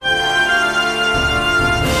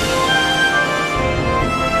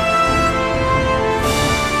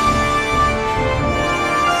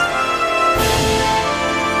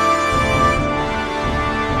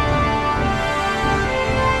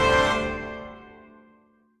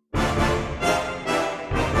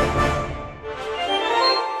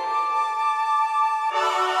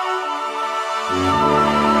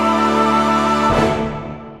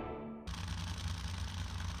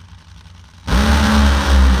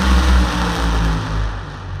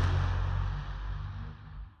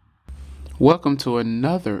Welcome to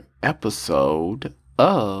another episode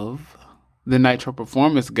of the Nitro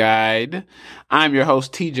Performance Guide. I'm your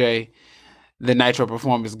host, TJ, the Nitro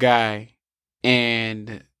Performance Guy,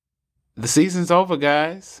 and the season's over,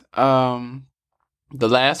 guys. The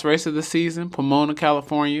last race of the season, Pomona,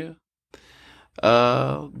 California,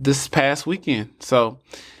 this past weekend. So,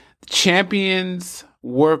 champions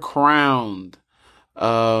were crowned.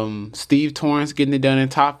 Steve Torrence getting it done in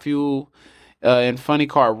Top Fuel. In Funny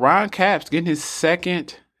Car, Ron Capps getting his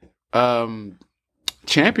second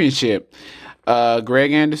championship.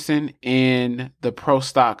 Greg Anderson in the Pro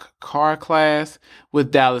Stock Car class,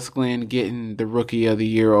 with Dallas Glenn getting the Rookie of the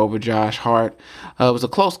Year over Josh Hart. It was a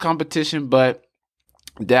close competition, but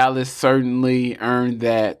Dallas certainly earned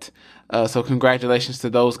that. So congratulations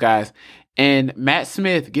to those guys. And Matt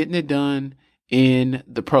Smith getting it done in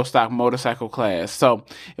the Pro Stock Motorcycle class. So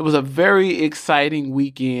it was a very exciting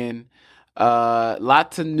weekend.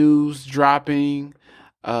 Lots of news dropping.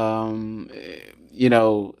 I'm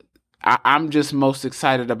just most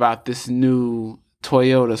excited about this new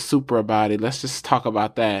Toyota Supra Body. Let's just talk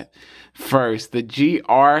about that first. The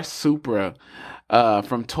GR Supra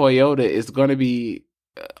from Toyota is going to be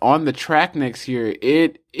on the track next year.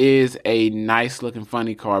 It is a nice looking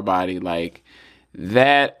funny car body. Like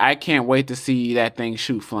that, I can't wait to see that thing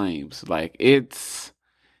shoot flames. Like it's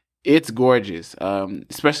gorgeous,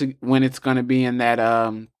 especially when it's going to be in that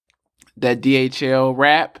DHL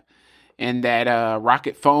wrap and that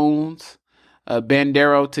Rocket Phones,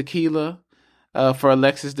 Bandero Tequila for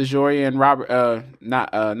Alexis DeJoria and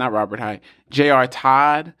not Robert Hyde, JR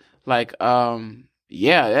Todd. Like,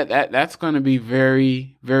 that's going to be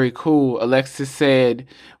very, very cool. Alexis said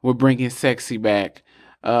we're bringing sexy back.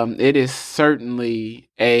 It is certainly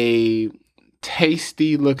a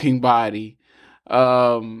tasty looking body.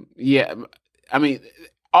 I mean,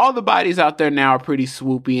 all the bodies out there now are pretty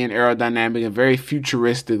swoopy and aerodynamic and very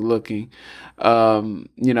futuristic looking. The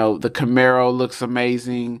Camaro looks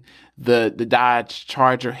amazing. The Dodge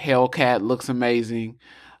Charger Hellcat looks amazing.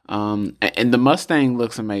 And the Mustang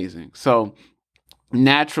looks amazing. So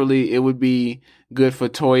naturally, it would be good for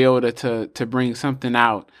Toyota to bring something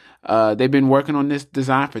out. They've been working on this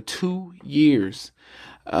design for 2 years.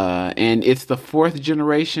 And it's the fourth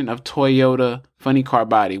generation of Toyota funny car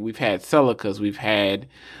body. We've had Celicas, we had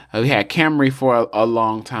Camry for a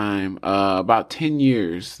long time, about 10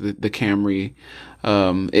 years. The Camry,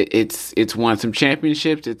 it's won some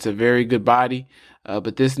championships. It's a very good body,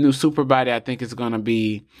 but this new Super Body I think is going to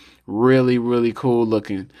be really, really cool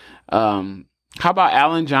looking. How about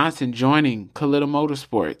Alan Johnson joining Kalitta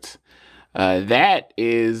Motorsports? That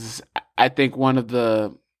is, I think, one of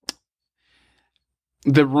the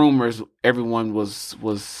rumors. Everyone was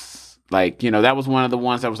like, that was one of the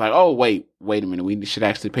ones that was like, oh, wait a minute. We should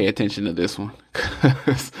actually pay attention to this one.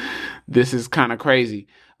 This is kind of crazy.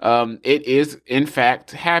 It is in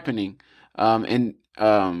fact happening. And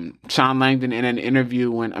Sean Langdon, in an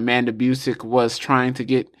interview when Amanda Busick was trying to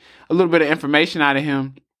get a little bit of information out of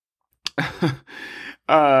him,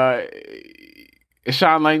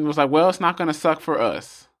 Sean Langdon was like, well, it's not going to suck for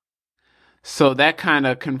us. So that kind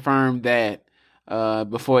of confirmed that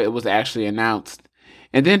before it was actually announced.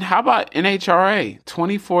 And then how about NHRA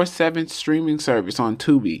 24/7 streaming service on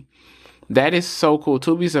Tubi? That is so cool.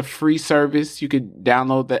 Tubi's a free service. You could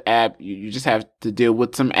download the app. You just have to deal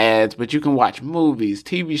with some ads, but you can watch movies,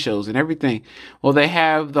 TV shows, and everything. Well, they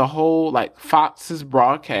have the whole, like, Fox's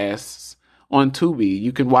broadcasts on Tubi.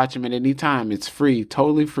 You can watch them at any time. It's free,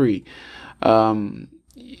 totally free. I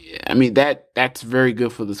mean, that's very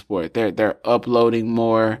good for the sport. They're uploading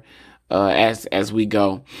more as we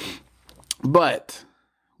go. But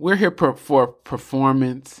we're here for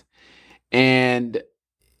performance, and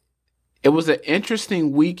it was an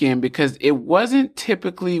interesting weekend because it wasn't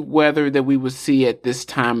typically weather that we would see at this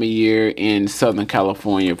time of year in Southern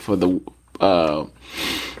California for the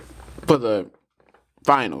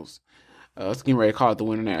finals. Let's get ready to call it the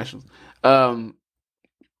Winter Nationals.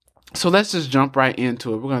 So let's just jump right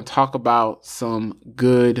into it. We're going to talk about some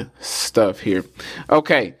good stuff here.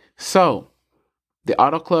 Okay, so the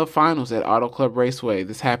Auto Club Finals at Auto Club Raceway.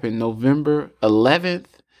 This happened November 11th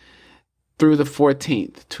through the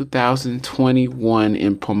 14th, 2021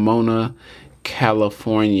 in Pomona,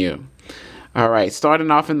 California. All right, starting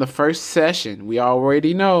off in the first session, we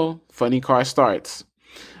already know funny car starts.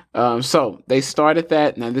 So they started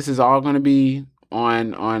that. Now this is all going to be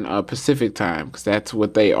on Pacific time because that's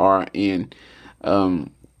what they are in. So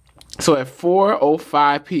at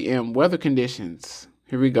 4:05 p.m. weather conditions.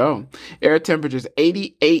 Here we go. Air temperature is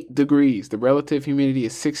 88 degrees. The relative humidity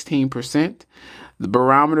is 16%. The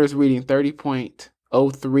barometer is reading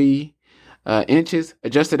 30.03. inches.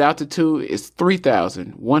 Adjusted altitude is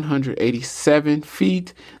 3,187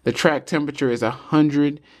 feet. The track temperature is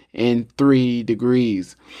 103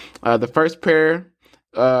 degrees. The first pair,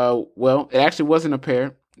 well, it actually wasn't a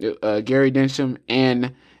pair. Gary Densham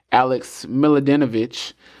and Alex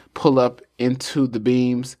Miladinovich pull up into the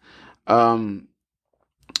beams.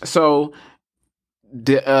 So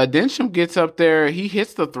Densham gets up there, he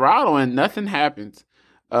hits the throttle, and nothing happens.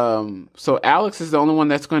 So Alex is the only one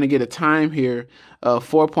that's going to get a time here,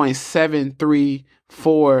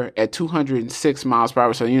 4.734 at 206 miles per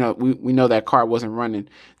hour. So, we know that car wasn't running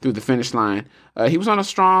through the finish line. He was on a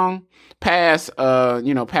strong pass,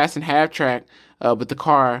 passing half track, but the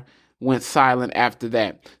car went silent after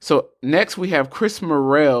that. So next we have Chris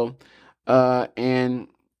Morrell, and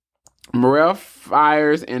Morrell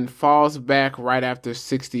fires and falls back right after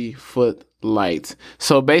 60-foot lights.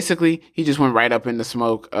 So basically, he just went right up in the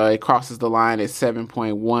smoke. It crosses the line at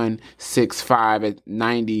 7.165 at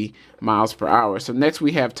 90 miles per hour. So next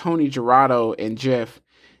we have Tony Girardo and Jeff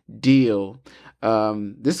Deal.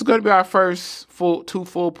 This is going to be our first two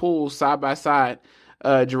full pulls side by side.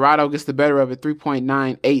 Girardo gets the better of it,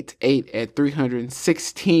 3.988 at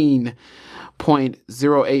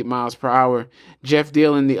 316.08 miles per hour. Jeff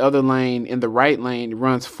Deal in the other lane, in the right lane,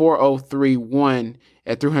 runs 4.031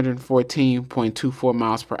 at 314.24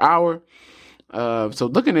 miles per hour. So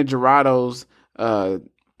looking at Girardo's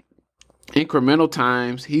incremental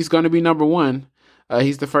times, he's going to be number one.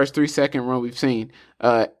 He's the first 3-second run we've seen.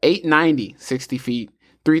 890, 60 feet,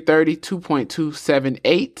 330,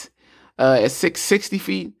 2.278. At 660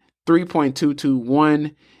 feet,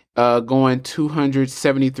 3.221, going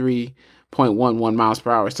 273.11 miles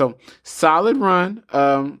per hour. So solid run.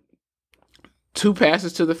 2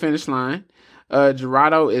 passes to the finish line.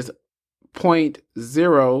 Girardo is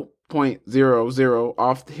 0.00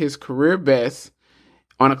 off his career best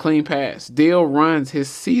on a clean pass. Deal runs his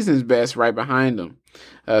season's best right behind him.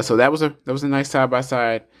 So that was a nice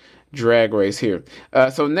side-by-side drag race here.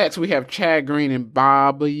 So next we have Chad Green and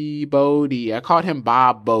Bobby Bodie. I called him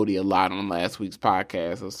Bob Bodie a lot on last week's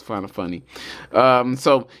podcast. It was kind of funny.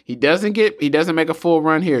 So he doesn't make a full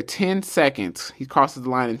run here. 10 seconds. He crosses the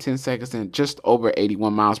line in 10 seconds and just over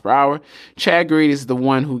 81 miles per hour. Chad Green is the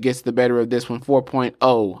one who gets the better of this one,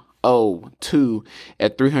 4.002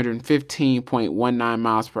 at 315.19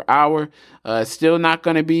 miles per hour. Still not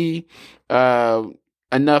going to be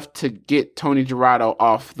enough to get Tony Girardo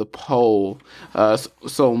off the pole.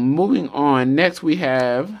 So moving on, next we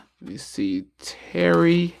have, let me see,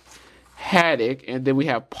 Terry Haddock, and then we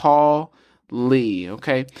have Paul Lee.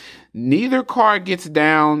 Okay, neither car gets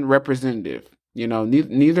down representative.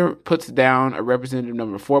 Neither puts down a representative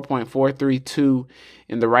number. 4.432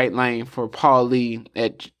 in the right lane for Paul Lee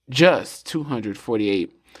at just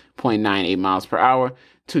 248.98 miles per hour.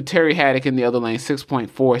 To Terry Haddock in the other lane,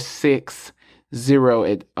 6.460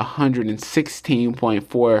 at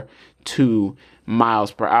 116.42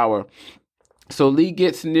 miles per hour. So Lee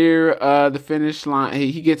gets near the finish line.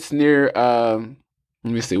 He gets near, let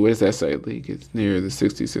me see, what does that say? Lee gets near the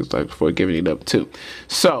 66 like before giving it up too.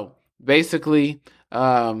 So basically,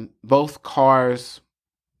 both cars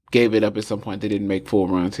gave it up at some point. They didn't make full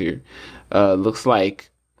runs here. Looks like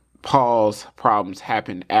Paul's problems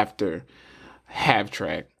happened after half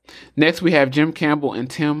track. Next, we have Jim Campbell and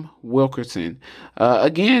Tim Wilkerson.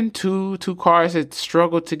 Again, two cars that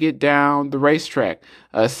struggled to get down the racetrack.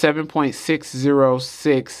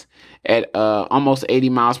 7.606 at almost 80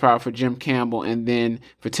 miles per hour for Jim Campbell. And then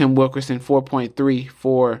for Tim Wilkerson,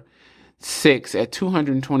 4.346 at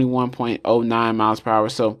 221.09 miles per hour.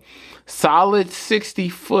 So solid 60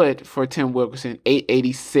 foot for Tim Wilkerson,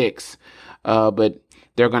 886. But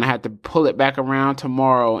they're going to have to pull it back around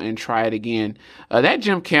tomorrow and try it again. That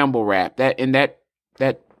Jim Campbell wrap, that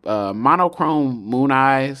monochrome moon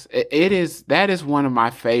eyes, that is one of my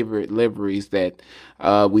favorite liveries that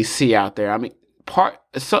we see out there. I mean,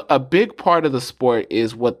 a big part of the sport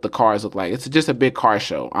is what the cars look like. It's just a big car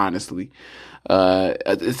show, honestly.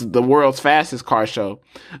 It's the world's fastest car show.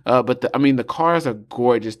 But the cars are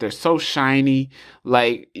gorgeous. They're so shiny.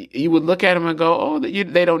 Like, you would look at them and go, oh,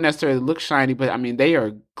 they don't necessarily look shiny, but I mean, they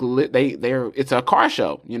are, it's a car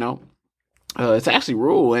show, it's actually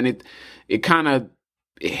rule. And it kind of,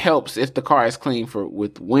 it helps if the car is clean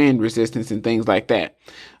with wind resistance and things like that.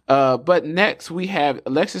 But next we have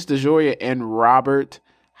Alexis DeJoria and Robert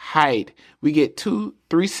Hight. We get 2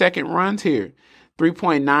 3-second runs here.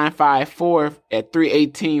 3.954 at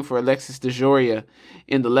 318 for Alexis DeJoria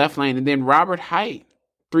in the left lane. And then Robert Hight,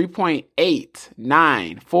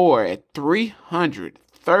 3.894 at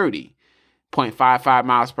 330.55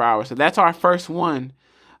 miles per hour. So that's our first one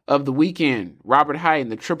of the weekend. Robert Hight in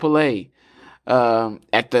the AAA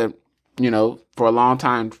at the, for a long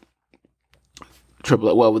time,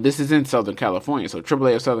 this is in Southern California. So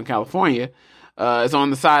AAA of Southern California is on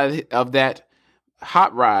the side of that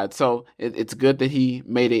hot rod. So it's good that he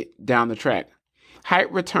made it down the track.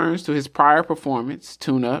 Height returns to his prior performance,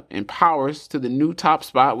 tune-up, and powers to the new top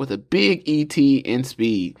spot with a big ET in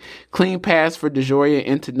speed. Clean pass for DeJoria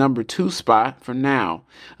into number 2 spot for now.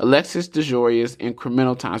 Alexis DeJoria's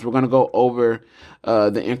incremental times. We're going to go over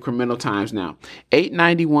the incremental times now.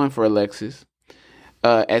 8:91 for Alexis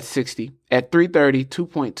at 60. At 3:30,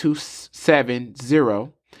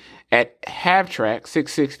 2.270. At half track,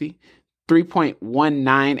 660,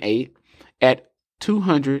 3.198. At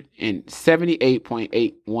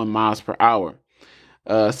 278.81 miles per hour.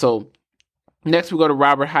 So next we go to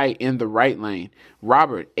Robert Hight in the right lane.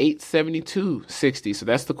 Robert, 8:72.60. So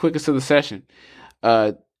that's the quickest of the session.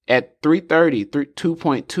 At 3:30,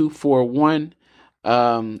 2.241.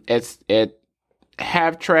 At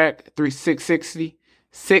half track, 660,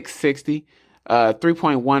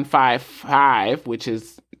 3.155, which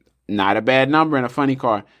is not a bad number in a funny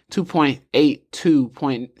car.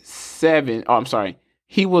 2.82.7. Oh, I'm sorry.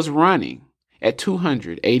 He was running at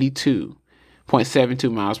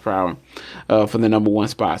 282.72 miles per hour for the number 1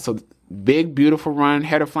 spot. So big, beautiful run.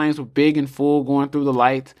 Header flames were big and full going through the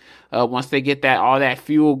lights. Once they get all that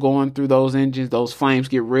fuel going through those engines, those flames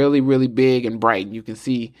get really, really big and bright. And you can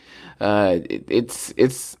see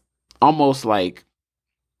it's almost like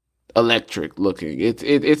electric looking.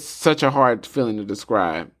 It's such a hard feeling to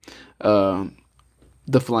describe.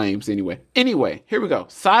 The flames anyway, here we go.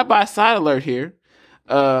 Side-by-side alert here.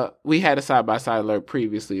 We had a side-by-side alert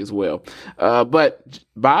previously as well. But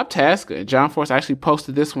Bob Tasca and John Force actually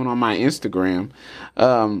posted this one on my Instagram.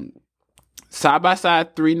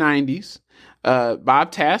 Side-by-side 390s.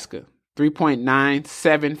 Bob Tasca,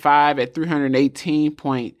 3.975 at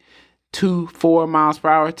 318.24 miles per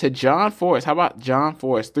hour to John Force. How about John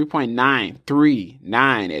Force?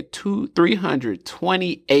 3.939 at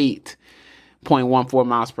 328.14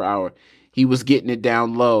 miles per hour. He was getting it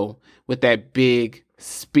down low with that big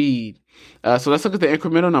speed. So let's look at the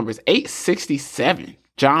incremental numbers. 867.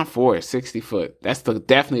 John Force, 60 foot. That's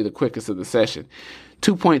definitely the quickest of the session.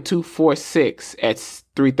 2.246 at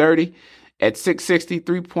 330. At 660,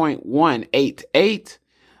 3.188.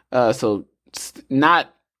 So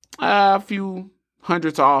not a few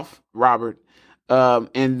hundreds off Robert.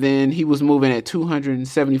 And then he was moving at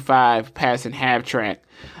 275 passing half track.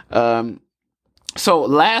 So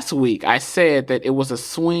last week I said that it was a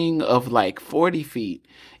swing of like 40 feet.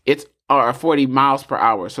 Or 40 miles per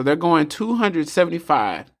hour. So they're going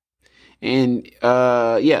 275 and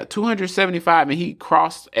 275 and he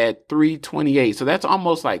crossed at 328. So that's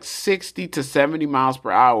almost like 60 to 70 miles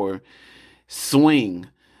per hour swing,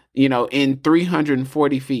 in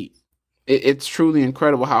 340 feet. It's truly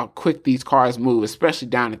incredible how quick these cars move, especially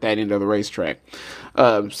down at that end of the racetrack.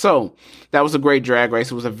 So that was a great drag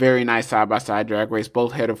race. It was a very nice side-by-side drag race.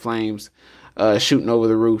 Both header flames shooting over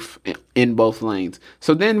the roof in both lanes.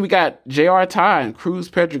 So then we got JR Todd and Cruz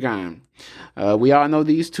Pedregon. We all know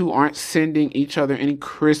these two aren't sending each other any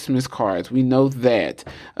Christmas cards. We know that.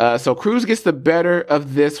 So Cruz gets the better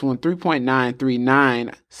of this one,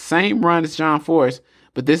 3.939. Same run as John Force,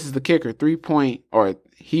 but this is the kicker.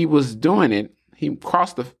 He was doing it. He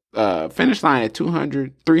crossed the finish line at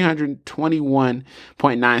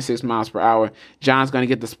 321.96 miles per hour. John's going to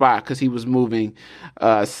get the spot because he was moving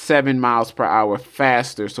 7 miles per hour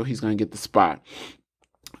faster, so he's going to get the spot.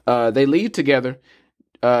 They lead together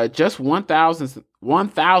just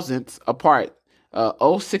 1,000ths apart.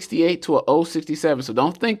 068 to a 067. So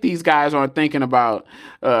don't think these guys aren't thinking about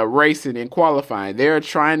racing and qualifying. They're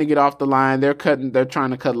trying to get off the line. They're trying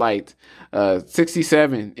to cut lights.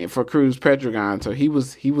 67 for Cruz Pedregon. So he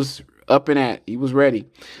was up and at. He was ready.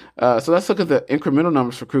 So let's look at the incremental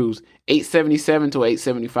numbers for Cruz. 877 to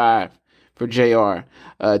 875 for JR.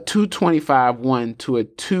 225.1 to a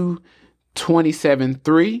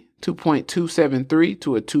 227.3. 2.273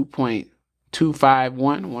 to a 2.251. I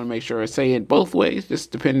want to make sure I say it both ways,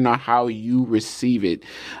 just depending on how you receive it.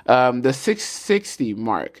 The 660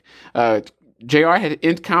 mark. JR had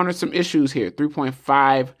encountered some issues here.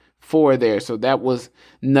 3.54 there. So that was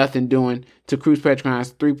nothing doing to Cruz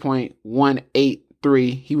Pedregon's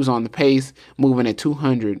 3.183. He was on the pace, moving at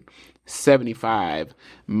 275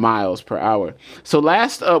 miles per hour. So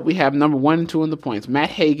last up, we have number 1 and 2 in the points.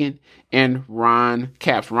 Matt Hagan and Ron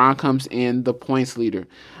Capps. Ron comes in the points leader.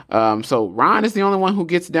 So Ron is the only one who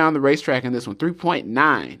gets down the racetrack in this one.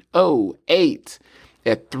 3.908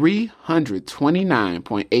 at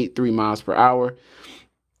 329.83 miles per hour.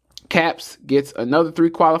 Capps gets another 3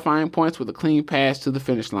 qualifying points with a clean pass to the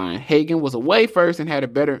finish line. Hagan was away first and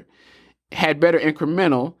had better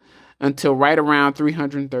incremental until right around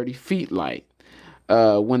 330 feet light,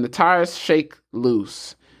 when the tires shake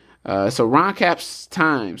loose. So Ron Capps'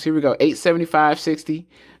 times, here we go, 8:75.60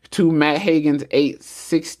 to Matt Hagan's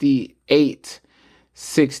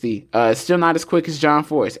 8:68.60. It's still not as quick as John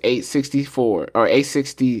Force, 8:64 or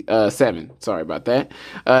 8:67. Sorry about that.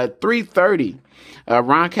 3:30.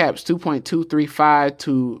 Ron Capps 2.235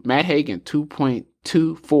 to Matt Hagan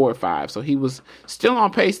 2.245. So he was still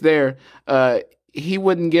on pace there. He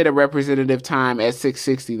wouldn't get a representative time at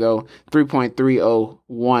 660 though.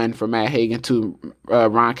 3.301 for Matt Hagan to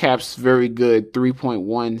Ron Capps' very good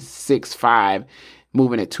 3.165,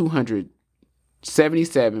 moving at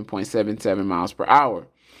 277.77 miles per hour.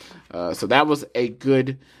 So that was a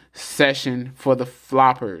good session for the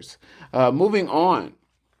floppers. Moving on,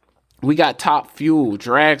 we got Top Fuel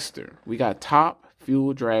Dragster.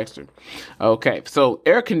 Okay, so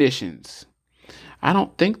air conditions. I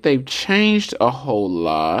don't think they've changed a whole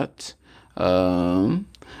lot.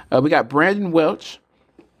 We got Brandon Welch.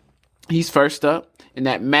 He's first up in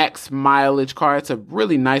that max mileage car. It's a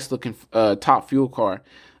really nice looking Top Fuel car.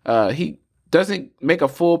 He doesn't make a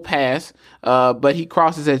full pass, but he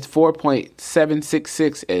crosses at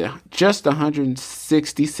 4.766 at just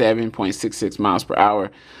 167.66 miles per hour.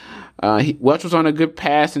 Welch was on a good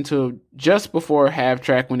pass until just before half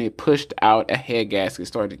track when it pushed out a head gasket,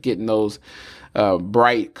 started getting those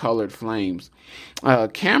bright colored flames.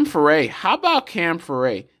 Cam Ferret, how about Cam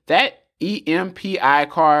Ferret? That EMPI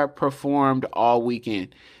car performed all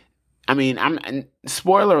weekend. I mean,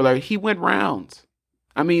 spoiler alert, he went rounds.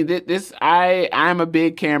 I mean, I'm a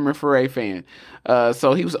big Cameron Ferret fan.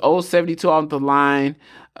 So he was 0.72 on the line,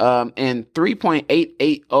 and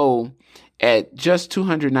 3.880 at just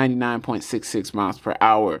 299.66 miles per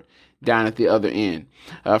hour down at the other end.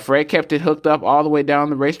 Ferret kept it hooked up all the way down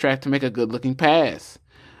the racetrack to make a good-looking pass.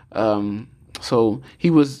 So he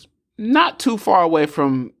was not too far away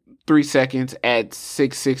from 3 seconds at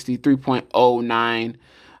 660, 3.09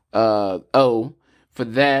 for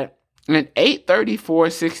that. And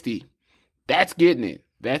 8:34.60. That's getting it.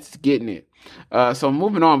 So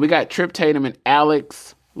moving on, we got Trip Tatum and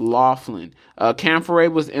Alex Laughlin. Cam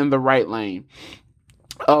Ferret was in the right lane.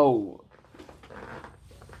 I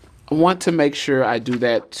want to make sure I do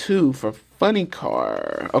that too for Funny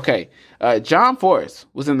Car. Okay. John Force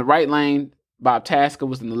was in the right lane. Bob Tasker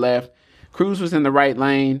was in the left. Cruz was in the right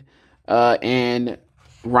lane. And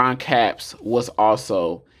Ron Capps was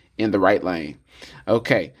also in the right lane.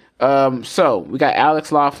 Okay. So we got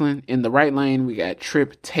Alex Laughlin in the right lane. We got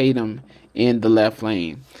Trip Tatum in the left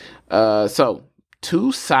lane. So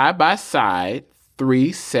 2 side-by-side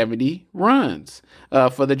 370 runs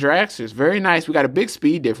for the dragsters. Very nice. We got a big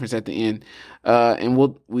speed difference at the end, and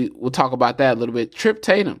we'll talk about that a little bit. Trip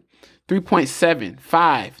Tatum,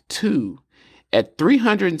 3.752 at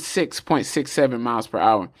 306.67 miles per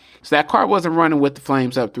hour. So that car wasn't running with the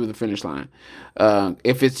flames up through the finish line.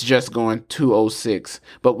 If it's just going 206,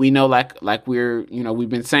 but we know like we've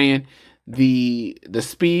been saying, the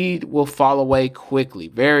speed will fall away quickly,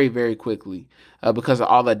 very, very quickly, because of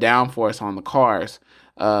all the downforce on the cars.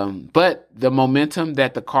 But the momentum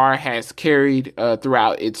that the car has carried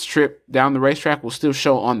throughout its trip down the racetrack will still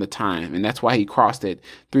show on the time, and that's why he crossed at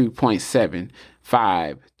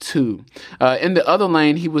 3.752. In the other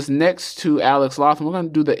lane, he was next to Alex Laughlin. We're going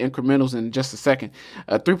to do the incrementals in just a second.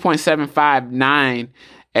 3.759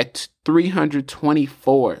 at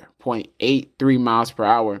 324.83 miles per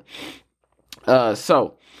hour.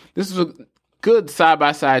 So this was a good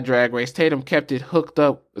side-by-side drag race. Tatum kept it hooked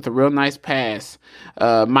up with a real nice pass,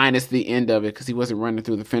 minus the end of it because he wasn't running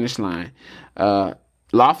through the finish line.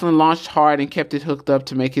 Laughlin launched hard and kept it hooked up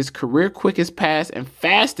to make his career quickest pass and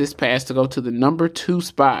fastest pass to go to the number 2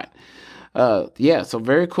 spot. So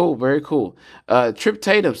very cool, very cool. Trip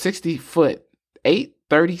Tatum, 60 foot,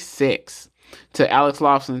 836 to Alex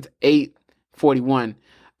Laughlin's 841.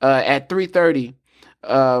 At 330,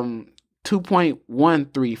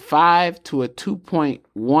 2.135 to a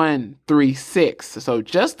 2.136. So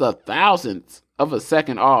just a thousandth of a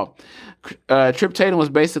second off. Trip Tatum was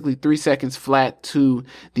basically 3 seconds flat to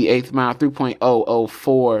the 8th mile,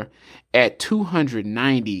 3.004 at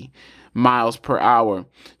 290 miles per hour,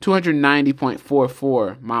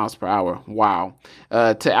 290.44 miles per hour. Wow.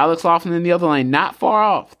 To Alex Laughlin in the other lane, not far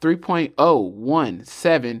off,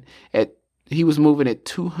 3.017 at he was moving at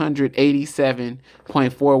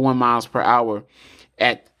 287.41 miles per hour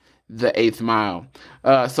at the 8th mile.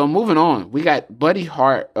 So moving on, we got Buddy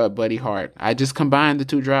Hart. I just combined the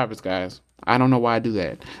two drivers, guys. I don't know why I do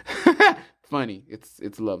that. funny.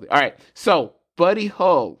 It's lovely. All right, so Buddy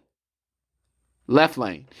Hull, left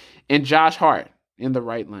lane, and Josh Hart in the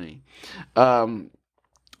right lane.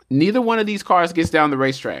 Neither one of these cars gets down the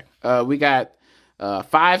racetrack. We got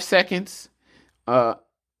 5 seconds on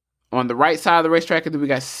the right side of the racetrack, and then we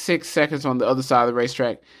got 6 seconds on the other side of the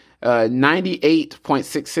racetrack.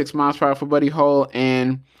 98.66 miles per hour for Buddy Hull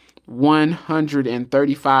and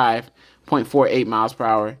 135.48 miles per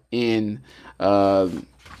hour in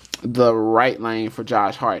the right lane for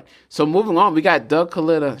Josh Hart. So moving on, we got Doug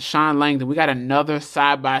Kalitta, Sean Langdon. We got another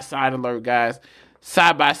side-by-side alert, guys.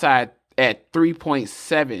 Side-by-side at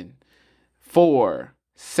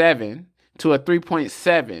 3.747 to a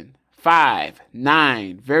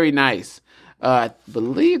 3.759. Very nice. I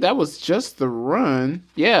believe that was just the run.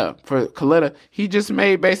 Yeah, for Kalitta. He just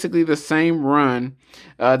made basically the same run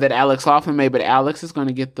that Alex Laughlin made, but Alex is going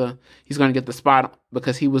to get the spot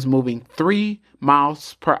because he was moving 3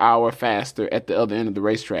 miles per hour faster at the other end of the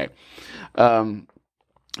racetrack. So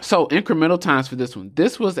incremental times for this one.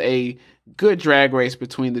 This was a good drag race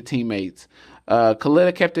between the teammates.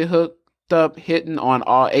 Kalitta kept it hooked up, hitting on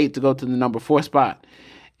all 8 to go to the number 4 spot.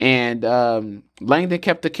 And Langdon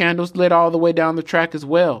kept the candles lit all the way down the track as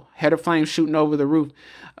well. Header flames shooting over the roof.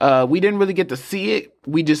 We didn't really get to see it.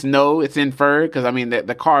 We just know it's inferred because, I mean,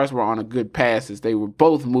 the cars were on a good passes. They were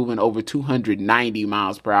both moving over 290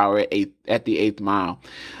 miles per hour at the 8th mile.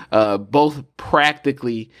 Both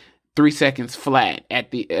practically 3 seconds flat at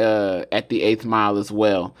the 8th mile as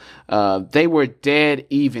well. They were dead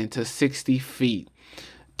even to 60 feet.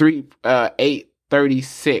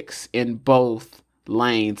 8:36 in both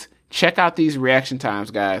lanes. Check out these reaction times,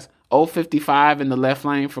 guys. 0:55 in the left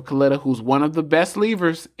lane for Kalitta, who's one of the best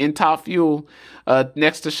leavers in Top Fuel,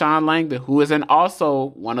 next to Sean Langdon, who is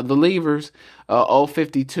also one of the leavers,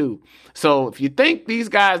 0:52. So if you think these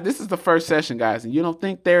guys, this is the first session, guys, and you don't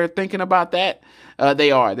think they're thinking about that,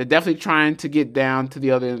 they are. They're definitely trying to get down to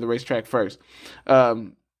the other end of the racetrack first.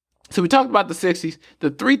 So we talked about the 60s. The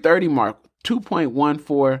 3:30 mark,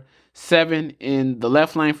 2.147 in the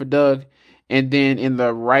left lane for Doug, and then in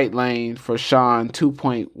the right lane for Sean,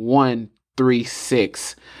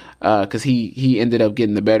 2.136, because he ended up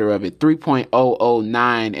getting the better of it.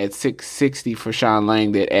 3.009 at 660 for Sean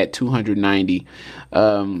Langdon at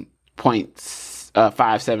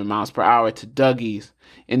 290.57 miles per hour to Dougie's.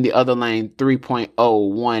 In the other lane,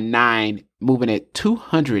 3.019, moving at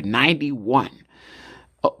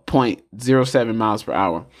 291.07 miles per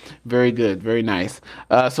hour. Very good. Very nice.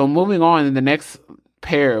 So moving on in the next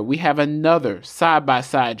pair, we have another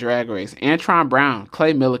side-by-side drag race. Antron Brown,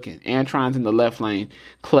 Clay Millican. Antron's in the left lane.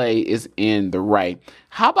 Clay is in the right.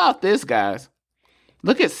 How about this, guys?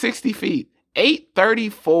 Look at 60 feet.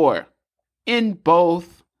 8:34 in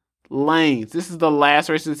both lanes. This is the last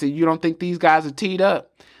race. So you don't think these guys are teed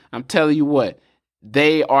up? I'm telling you what.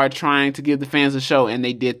 They are trying to give the fans a show, and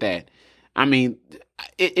they did that. I mean,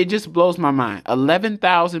 it just blows my mind.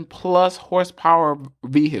 11,000 plus horsepower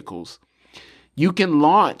vehicles. You can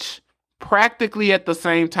launch practically at the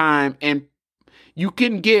same time, and you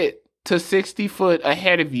can get to 60 foot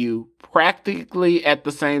ahead of you practically at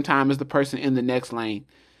the same time as the person in the next lane.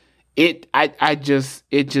 It's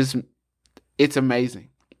amazing.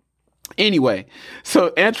 Anyway, so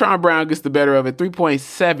Antron Brown gets the better of it,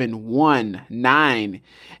 3.719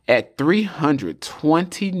 at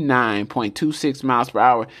 329.26 miles per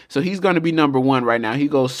hour. So he's going to be number 1 right now. He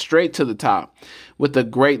goes straight to the top with a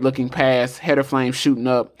great looking pass, header flame shooting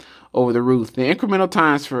up over the roof. The incremental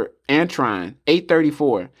times for Antron,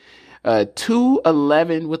 8:34,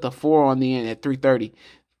 2:11 with a 4 on the end at 3:30.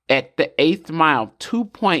 At the 8th mile,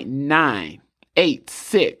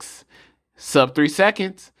 2.986, sub 3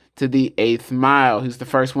 seconds to the 8th mile. He's the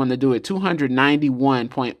first one to do it,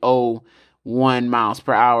 291.01 miles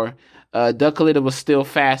per hour. Doug Kalitta was still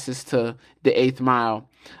fastest to the 8th mile.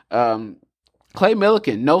 Clay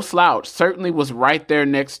Millican, no slouch, certainly was right there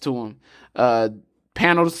next to him.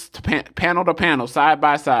 Panel to panel, side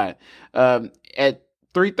by side. At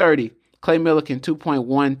 3:30, Clay Millican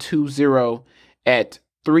 2.120 at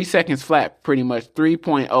 3 seconds flat, pretty much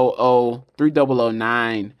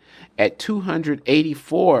 3.009 at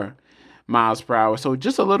 284 miles per hour. So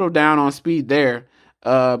just a little down on speed there,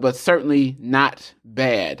 but certainly not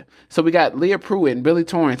bad. So we got Leah Pruitt and Billy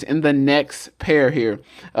Torrance in the next pair here.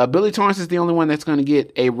 Billy Torrance is the only one that's going to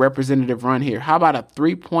get a representative run here. How about a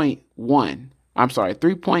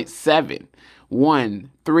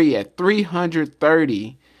 3.713 at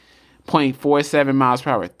 330.47 miles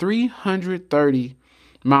per hour. 330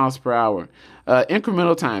 miles per hour.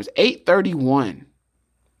 Incremental times,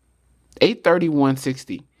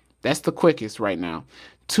 831.60. That's the quickest right now.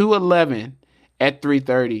 2:11 at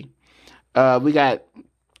 3:30. We got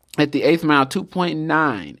at the 8th mile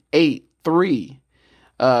 2.983.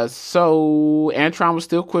 So Antron was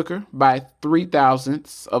still quicker by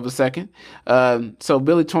 0.003 of a second. So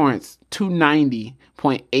Billy Torrance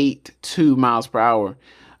 290.82 miles per hour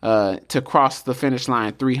to cross the finish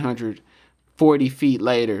line 340 feet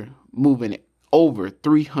later, moving over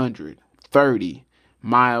 330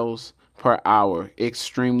 miles per hour.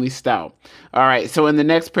 Extremely stout. All right, so in the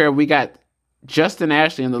next pair, we got Justin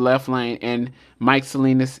Ashley in the left lane and Mike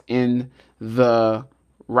Salinas in the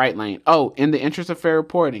right lane. Oh, in the interest of fair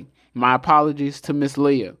reporting, my apologies to Miss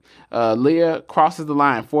Leah. Leah crosses the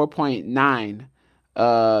line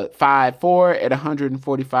 4.954 at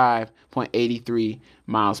 145.83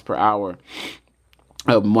 miles per hour.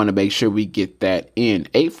 I want to make sure we get that in.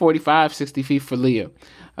 8:45, 60 feet for Leah.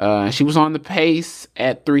 She was on the pace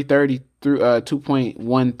at 3:30 through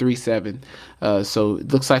 2.137. So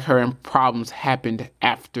it looks like her problems happened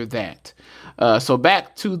after that. So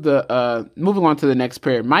back to the moving on to the next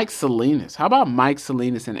pair. Mike Salinas. How about Mike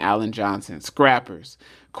Salinas and Alan Johnson? Scrappers,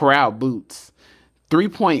 Corral Boots.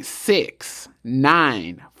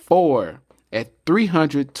 3.694 at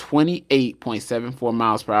 328.74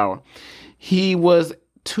 miles per hour. He was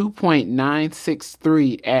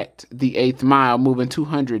 2.963 at the 8th mile, moving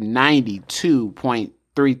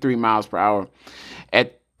 292.33 miles per hour.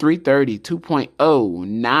 At 3:30,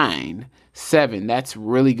 2.097. That's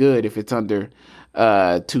really good if it's under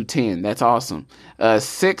 210. That's awesome.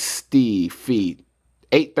 60 feet,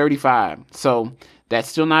 8:35. So that's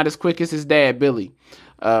still not as quick as his dad, Billy.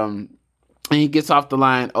 And he gets off the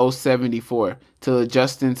line 074 to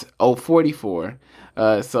Justin's 044.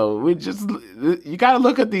 So you got to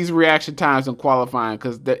look at these reaction times in qualifying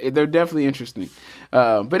because they're definitely interesting.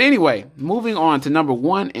 But anyway, moving on to number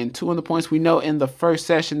 1 and 2 in the points. We know in the first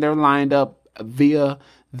session they're lined up via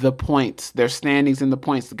the points. Their standings in the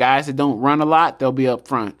points. The guys that don't run a lot, they'll be up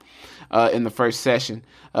front in the first session.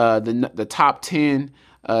 The top 10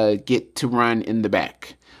 get to run in the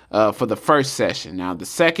back. For the first session. Now, the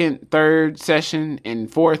second, third session,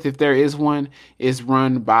 and fourth, if there is one, is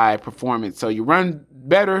run by performance. So you run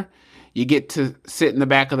better, you get to sit in the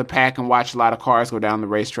back of the pack and watch a lot of cars go down the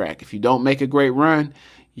racetrack. If you don't make a great run,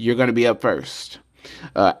 you're going to be up first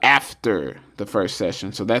after the first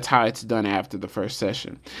session. So that's how it's done after the first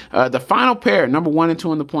session. The final pair, number 1 and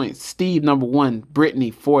 2 in the points. Steve, number 1.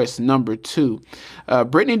 Brittany Force, number 2.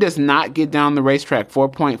 Brittany does not get down the racetrack.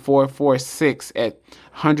 4.446 at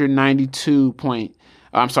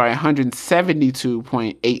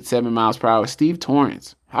 172.87 miles per hour. Steve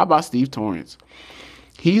Torrance. How about Steve Torrance?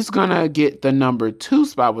 He's going to get the number 2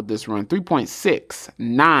 spot with this run.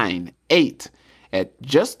 3.698 at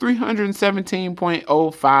just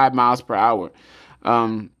 317.05 miles per hour.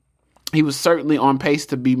 He was certainly on pace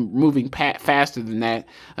to be moving faster than that.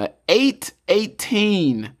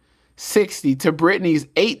 8:18.60 to Brittany's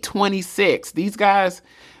 8:26. These guys,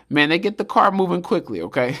 man, they get the car moving quickly,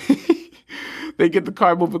 okay? They get the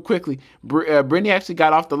car moving quickly. Brittany actually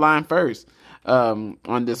got off the line first on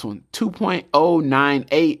this one.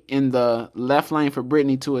 2.098 in the left lane for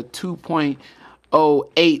Brittany to a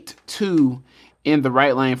 2.082 in the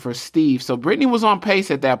right lane for Steve. So Brittany was on pace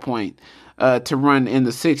at that point to run in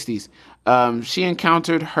the 60s. She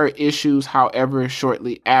encountered her issues, however,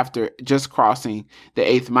 shortly after just crossing the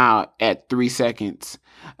 8th mile at 3 seconds,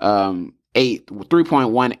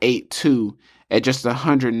 3.182 at just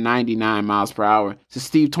 199 miles per hour. So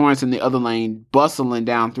Steve Torrance in the other lane, bustling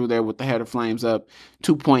down through there with the header flames up,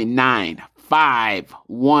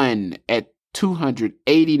 2.951 at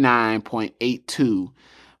 289.82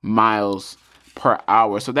 miles per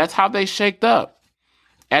hour. So that's how they shaked up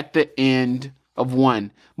at the end of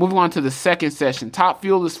 1. Moving on to the second session. Top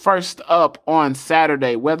Fuel is first up on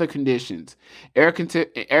Saturday. Weather conditions. Air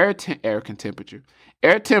temperature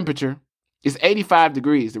is 85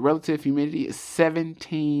 degrees. The relative humidity is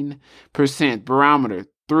 17%. Barometer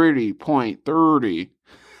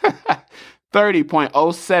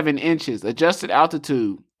 30.07 inches. Adjusted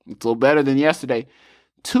altitude, it's a little better than yesterday,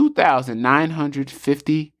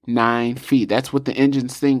 2,959 feet. That's what the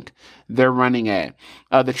engines think they're running at.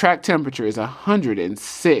 The track temperature is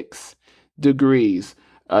 106 degrees.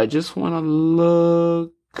 I just want to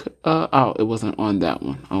look. It wasn't on that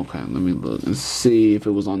one. Okay, let me look and see if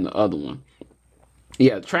it was on the other one.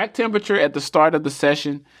 Yeah, track temperature at the start of the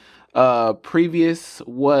session previous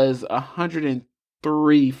was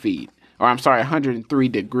 103 feet. 103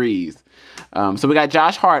 degrees. So we got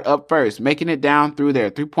Josh Hart up first, making it down through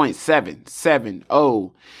there,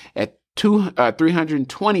 3.770 at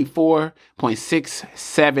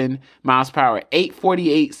 324.67 miles per hour,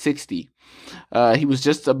 8:48.60. He was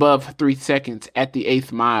just above 3 seconds at the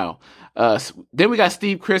 8th mile. Then we got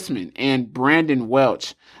Steve Chrisman and Brandon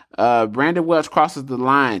Welch. Brandon Welch crosses the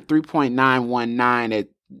line 3.919 at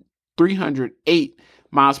 308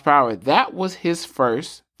 miles per hour. That was his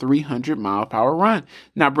first 300 mile per hour run.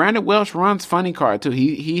 Now, Brandon Welch runs funny car too.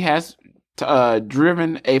 He has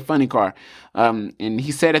driven a funny car. And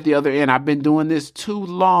he said at the other end, I've been doing this too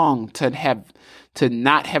long to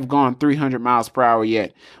not have gone 300 miles per hour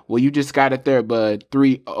yet. Well, you just got it there, bud.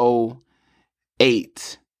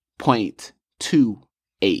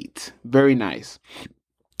 308.28. Very nice.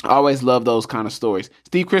 I always love those kind of stories.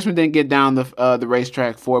 Steve Chrisman didn't get down the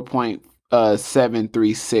racetrack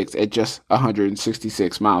 4.736 at just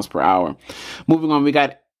 166 miles per hour. Moving on, we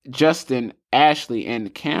got Justin Ashley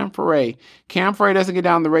and Cam Ferret. Cam Ferret doesn't get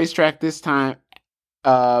down the racetrack this time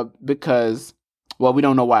because, well, we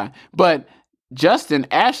don't know why. But Justin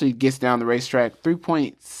Ashley gets down the racetrack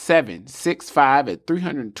 3.765 at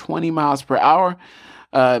 320 miles per hour.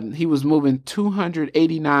 He was moving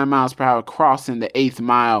 289 miles per hour crossing the 8th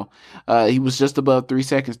mile. He was just above 3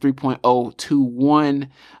 seconds, 3.021,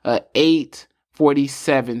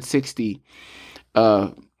 8:47.60.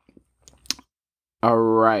 All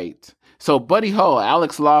right. So Buddy Hull,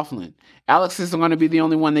 Alex Laughlin. Alex is going to be the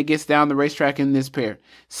only one that gets down the racetrack in this pair.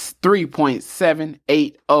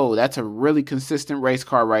 3.780. That's a really consistent race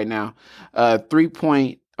car right now.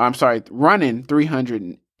 Running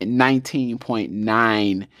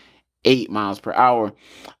 319.98 miles per hour.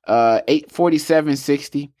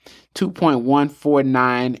 8:47.60,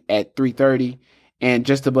 2.149 at 3:30, and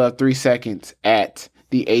just above 3 seconds at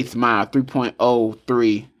the 8th mile,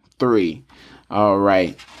 3.033. All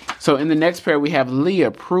right. So in the next pair, we have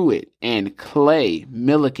Leah Pruitt and Clay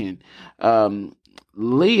Milliken.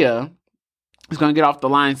 Leah is going to get off the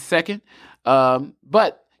line second,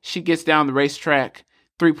 but she gets down the racetrack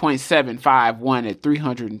 3.751 at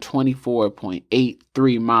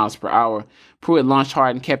 324.83 miles per hour. Pruitt launched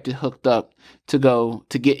hard and kept it hooked up to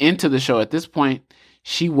get into the show. At this point,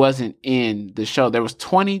 she wasn't in the show. There was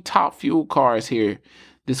 20 top fuel cars here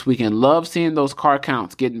this weekend. Love seeing those car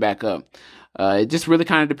counts getting back up. It just really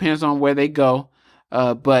kind of depends on where they go,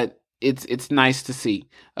 but it's nice to see.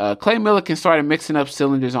 Clay Milliken started mixing up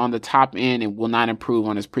cylinders on the top end and will not improve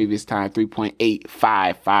on his previous time,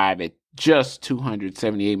 3.855 at just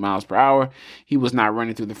 278 miles per hour. He was not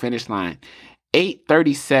running through the finish line.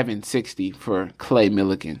 8:37.60 for Clay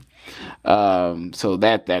Milliken. So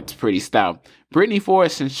that's pretty stout. Brittany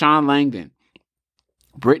Forrest and Sean Langdon.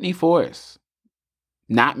 Brittany Forrest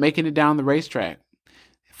not making it down the racetrack.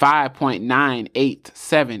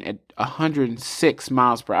 5.987 at 106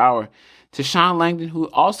 miles per hour. To Sean Langdon, who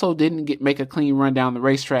also didn't make a clean run down the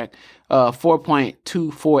racetrack,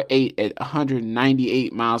 4.248 at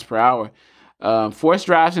 198 miles per hour. Forrest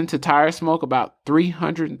drives into tire smoke about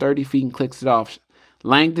 330 feet and clicks it off.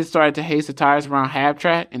 Langdon started to haze the tires around half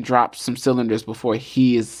track and dropped some cylinders before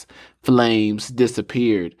his flames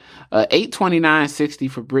disappeared. 8:29.60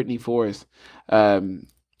 for Brittany Forrest.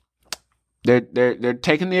 They're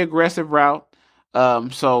taking the aggressive route,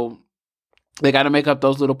 so they got to make up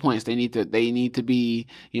those little points. They need to be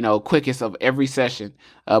quickest of every session,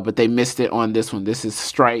 but they missed it on this one. This is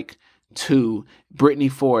strike 2. Brittany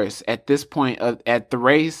Forrest at this point at the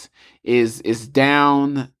race is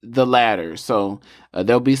down the ladder, so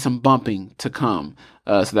there'll be some bumping to come.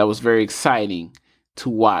 So that was very exciting to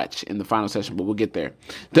watch in the final session, but we'll get there.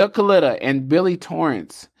 Doug Coletta and Billy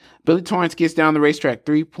Torrance. Billy Torrance gets down the racetrack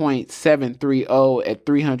 3.730 at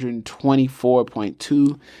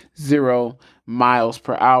 324.20 miles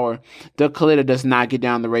per hour. Doug Coletta does not get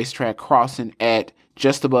down the racetrack, crossing at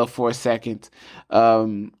just above 4 seconds.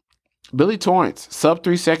 Billy Torrance, sub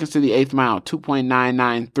 3 seconds to the 8th mile,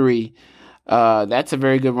 2.993. That's a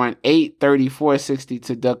very good run. 8:34.60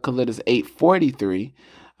 to Doug Coletta's 8:43.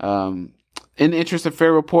 In the interest of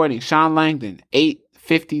fair reporting, Sean Langdon,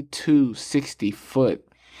 8:52.60 foot.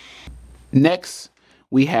 Next,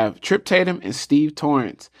 we have Trip Tatum and Steve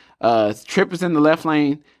Torrance. Trip is in the left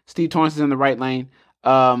lane. Steve Torrance is in the right lane.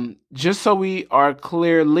 Just so we are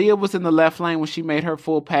clear, Leah was in the left lane when she made her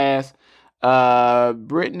full pass.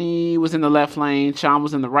 Brittany was in the left lane. Sean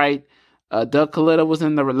was in the right. Doug Coletta was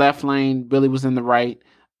in the left lane. Billy was in the right.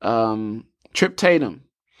 Trip Tatum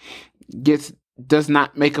does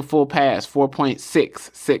not make a full pass,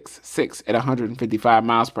 4.666 at 155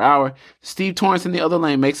 miles per hour. Steve Torrance in the other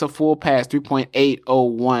lane makes a full pass,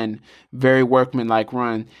 3.801, very workmanlike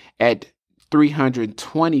run at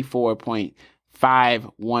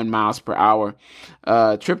 324.51 miles per hour.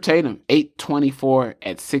 Trip Tatum, 8:24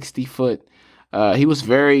 at 60 foot. He was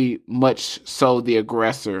very much so the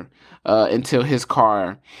aggressor until his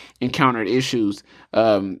car encountered issues.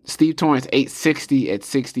 Steve Torrence 860 at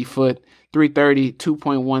 60 foot, 330,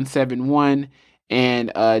 2.171,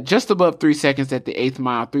 and just above 3 seconds at the 8th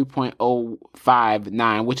mile,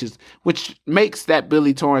 3.059, which makes that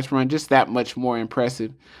Billy Torrence run just that much more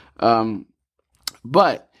impressive.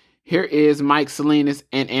 But here is Mike Salinas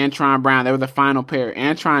and Antron Brown. They were the final pair.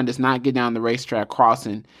 Antron does not get down the racetrack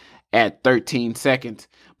crossing at 13 seconds.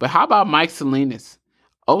 But how about Mike Salinas?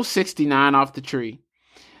 069 off the tree,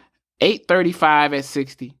 835 at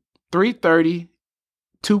 60, 330,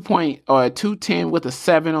 210 with a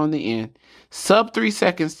 7 on the end, sub 3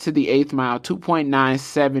 seconds to the 8th mile,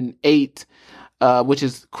 2.978, which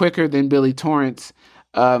is quicker than Billy Torrence.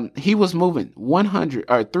 He was moving 100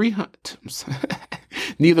 or 300.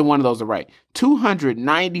 Neither one of those are right.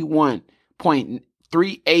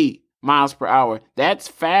 291.38 miles per hour. That's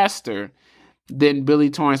faster than Billy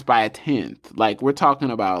Torrence by a 10th. Like, we're talking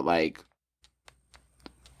about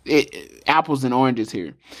apples and oranges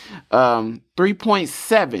here.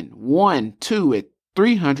 3.712 at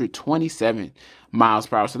 327 miles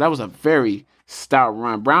per hour. So that was a very stout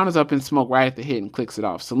run. Brown is up in smoke right at the hit and clicks it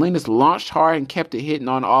off. Salinas launched hard and kept it hitting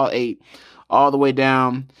on all 8, all the way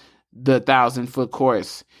down the 1,000-foot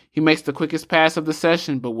course. He makes the quickest pass of the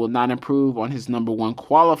session, but will not improve on his number 1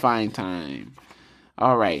 qualifying time.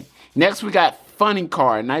 All right. Next, we got Funny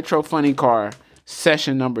Car, Nitro Funny Car,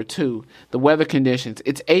 session number 2. The weather conditions.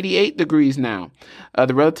 It's 88 degrees now.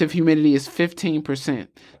 The relative humidity is 15%.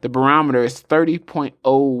 The barometer is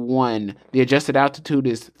 30.01. The adjusted altitude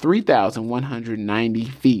is 3,190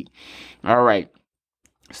 feet. All right.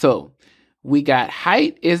 So we got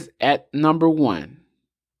height is at number 1.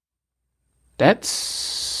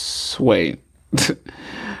 That's, wait,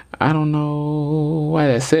 I don't know why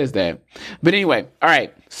that says that. But anyway, all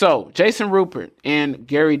right. So Jason Rupert and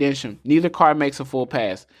Gary Densham, neither car makes a full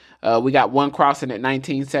pass. We got one crossing at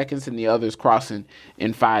 19 seconds and the other's crossing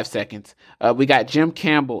in 5 seconds. We got Jim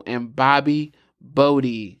Campbell and Bobby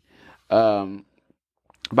Bodie. Bobby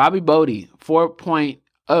Bodie,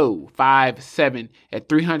 4.057 at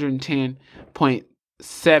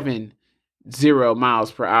 310.70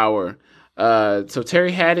 miles per hour. So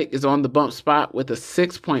Terry Haddock is on the bump spot with a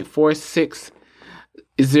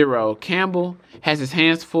 6.460. Campbell has his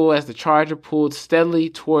hands full as the Charger pulled steadily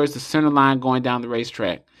towards the center line going down the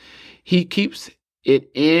racetrack. He keeps it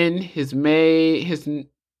in. His mail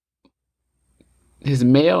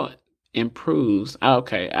improves.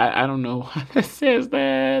 Okay, I don't know why that says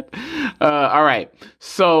that. All right,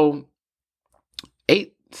 so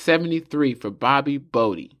 873 for Bobby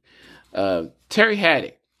Bodie. Terry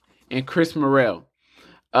Haddock and Chris Morrell.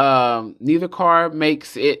 Neither car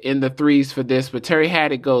makes it in the threes for this, but Terry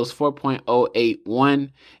Haddock goes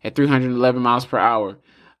 4.081 at 311 miles per hour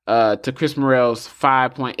to Chris Morrell's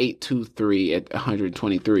 5.823 at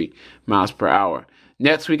 123 miles per hour.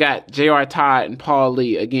 Next, we got JR Todd and Paul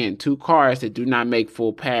Lee. Again, 2 cars that do not make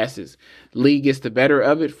full passes. Lee gets the better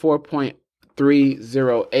of it,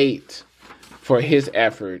 4.308 for his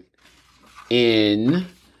effort in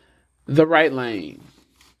the right lane.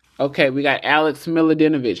 Okay, we got Alex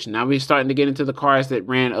Miladinovich. Now we're starting to get into the cars that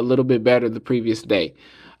ran a little bit better the previous day.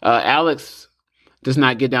 Alex does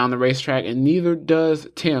not get down the racetrack, and neither does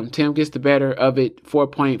Tim. Tim gets the better of it,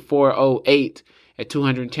 4.408 at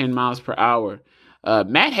 210 miles per hour.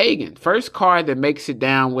 Matt Hagan, first car that makes it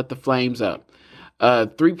down with the flames up.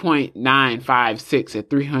 3.956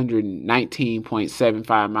 at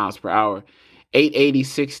 319.75 miles per hour. 880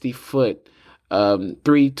 60 foot.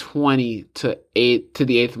 320 to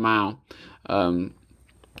the 8th mile.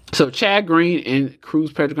 So Chad Green and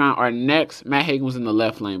Cruz Pedregon are next. Matt Hagan was in the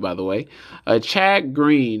left lane, by the way. Chad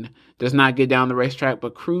Green does not get down the racetrack,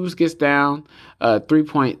 but Cruz gets down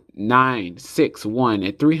 3.961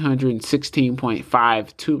 at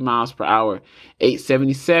 316.52 miles per hour,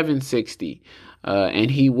 877.60. And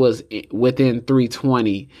he was within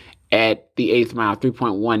 320 at the 8th mile,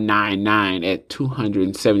 3.199 at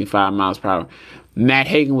 275 miles per hour. Matt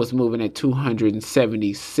Hagan was moving at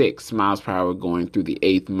 276 miles per hour going through the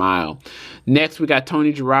 8th mile. Next, we got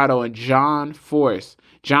Tony Gerardo and John Force.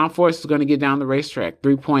 John Force is going to get down the racetrack,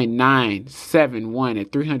 3.971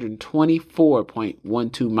 at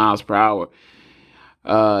 324.12 miles per hour.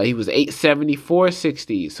 He was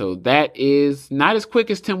 874.60, so that is not as quick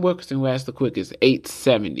as Tim Wilkerson, who has the quickest,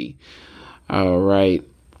 870. All right.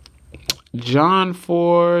 John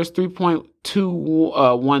Force,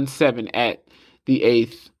 3.217 at the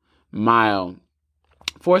 8th mile.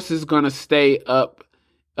 Force is going to stay up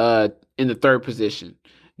in the 3rd position.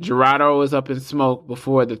 Gerardo is up in smoke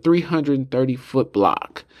before the 330-foot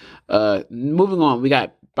block. Moving on, we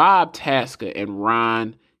got Bob Tasca and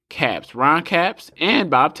Ron Capps. Ron Capps and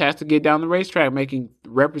Bob Tasca get down the racetrack, making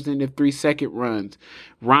representative 3-second runs.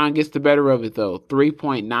 Ron gets the better of it, though.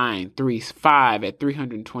 3.935 at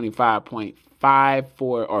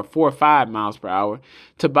 325.54 or 45 miles per hour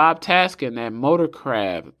to Bob Tasca in that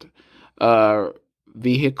motorcraft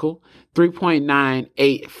vehicle.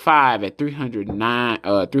 3.985 at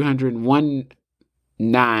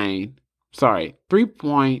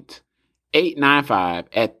 3.895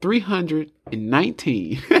 at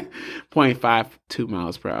 319.52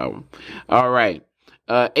 miles per hour. All right.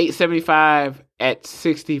 875 at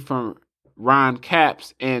 60 from Ron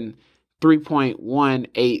Capps and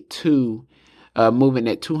 3.182 moving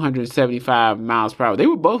at 275 miles per hour. They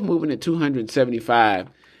were both moving at 275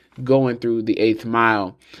 going through the 8th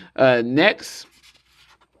mile. Next,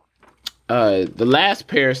 the last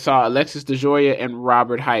pair saw Alexis DeJoria and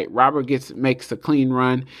Robert Height. Robert makes a clean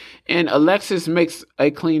run, and Alexis makes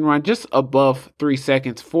a clean run just above 3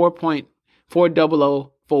 seconds,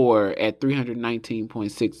 4.4004 at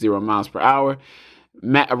 319.60 miles per hour.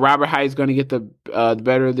 Robert Height is going to get the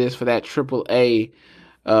better of this for that AAA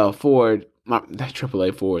Ford.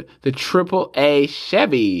 The AAA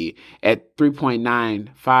Chevy at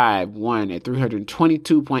 3.951 at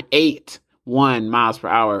 322.81 miles per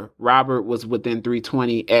hour. Robert was within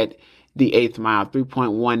 320 at the 8th mile,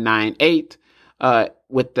 3.198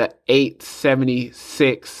 with the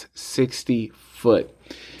 876.60 foot.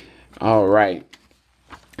 All right.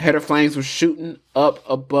 Header flames were shooting up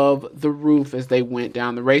above the roof as they went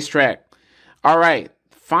down the racetrack. All right.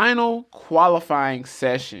 Final qualifying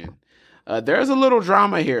session. There's a little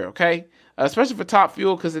drama here, okay? Especially for Top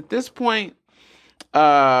Fuel, because at this point,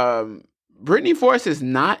 Brittany Force is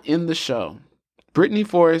not in the show. Brittany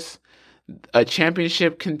Force, a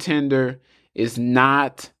championship contender, is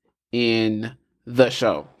not in the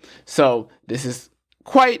show. So this is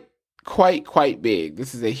quite big.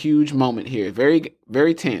 This is a huge moment here. Very,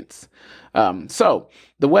 very tense. So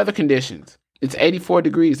the weather conditions. It's 84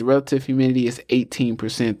 degrees. The relative humidity is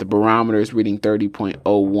 18%. The barometer is reading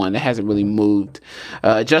 30.01. That hasn't really moved.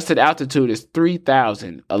 Adjusted altitude is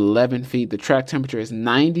 3,011 feet. The track temperature is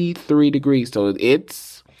 93 degrees. So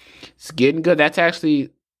it's getting good. That's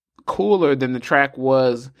actually cooler than the track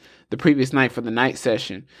was the previous night for the night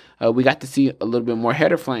session. We got to see a little bit more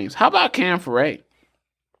header flames. How about Cam Ferret?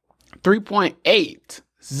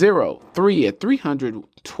 3.803 at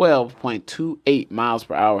 312.28 miles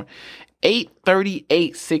per hour.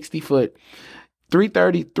 838.60 foot,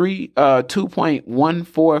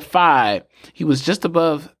 2.145. He was just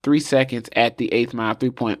above 3 seconds at the 8th mile,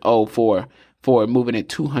 3.044, moving at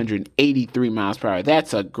 283 miles per hour.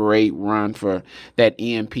 That's a great run for that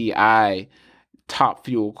EMPI Top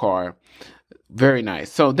Fuel car. Very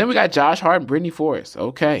nice. So then we got Josh Hart and Brittany Force.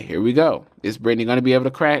 Okay, here we go. Is Brittany going to be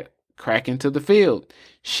able to crack into the field?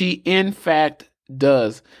 She, in fact,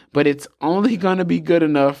 does, but it's only going to be good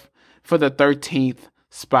enough for the 13th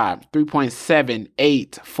spot,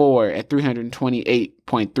 3.784 at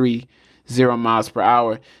 328.30 miles per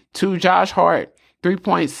hour. To Josh Hart,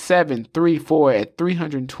 3.734 at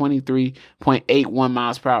 323.81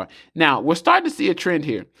 miles per hour. Now, we're starting to see a trend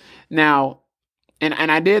here. Now, and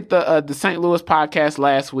I did the St. Louis podcast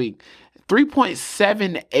last week.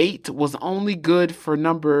 3.78 was only good for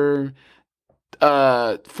number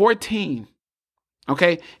 14.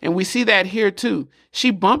 Okay, and we see that here too.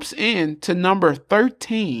 She bumps in to number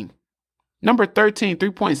 13. Number 13,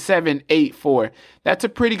 3.784. That's a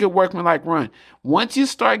pretty good workmanlike run. Once you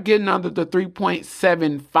start getting under the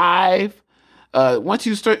 3.75, once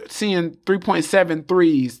you start seeing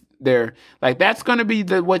 3.73s there, like that's going to be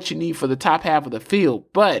what you need for the top half of the field.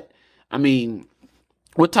 But, I mean,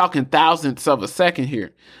 we're talking thousandths of a second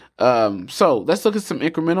here. So let's look at some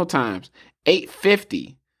incremental times.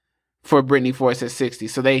 850. For Brittany Force at 60.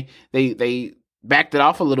 So they backed it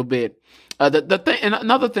off a little bit. And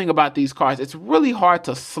another thing about these cars, it's really hard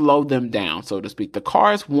to slow them down, so to speak. The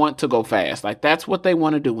cars want to go fast. Like that's what they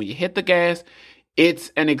want to do. When you hit the gas,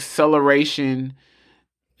 it's an acceleration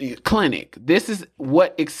clinic. This is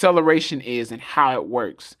what acceleration is and how it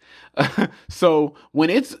works. So when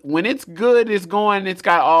it's good, it's going, it's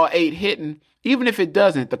got all 8 hitting. Even if it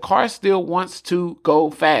doesn't, the car still wants to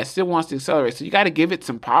go fast, still wants to accelerate. So you got to give it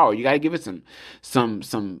some power. You got to give it some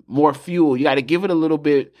more fuel. You got to give it a little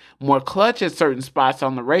bit more clutch at certain spots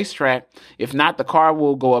on the racetrack. If not, the car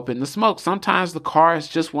will go up in the smoke. Sometimes the cars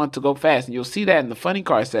just want to go fast, and you'll see that in the funny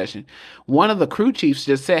car session. One of the crew chiefs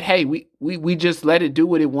just said, "Hey, we just let it do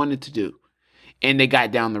what it wanted to do," and they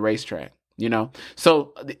got down the racetrack.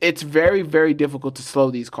 So it's very, very difficult to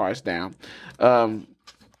slow these cars down.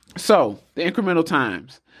 So the incremental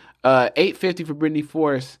times, 8:50 for Brittany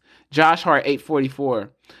Force, Josh Hart 8:44,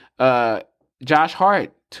 Josh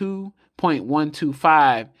Hart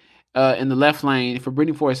 2.125 in the left lane for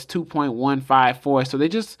Brittany Force 2.154. So they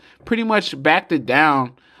just pretty much backed it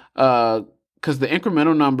down because the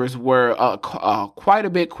incremental numbers were quite a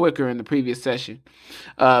bit quicker in the previous session.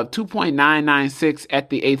 2.996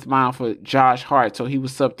 at the 8th mile for Josh Hart, so he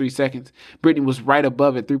was sub 3 seconds. Brittany was right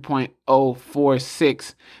above it,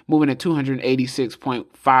 3.046, moving at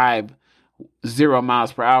 286.50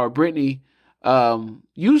 miles per hour. Brittany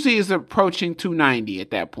usually is approaching 290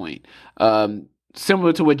 at that point.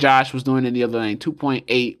 Similar to what Josh was doing in the other lane,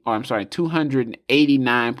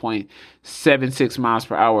 289.76 miles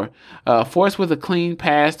per hour. Forced with a clean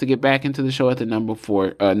pass to get back into the show at the number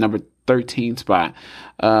 13 spot.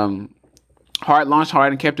 Hart launched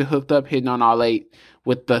hard and kept it hooked up, hitting on all 8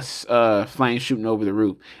 with the flames shooting over the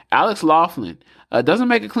roof. Alex Laughlin doesn't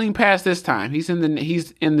make a clean pass this time. He's in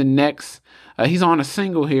the next. He's on a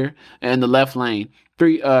single here in the left lane.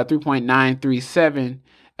 3.937.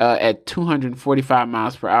 At 245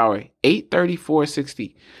 miles per hour,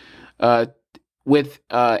 8:34.60. With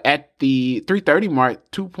at the 330 mark,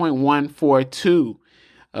 2.142.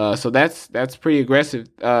 So that's pretty aggressive.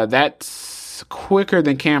 That's quicker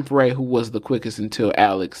than Camp Ray, who was the quickest until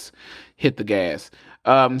Alex hit the gas.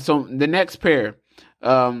 So the next pair.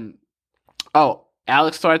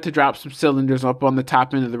 Alex started to drop some cylinders up on the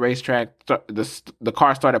top end of the racetrack. The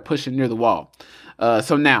car started pushing near the wall.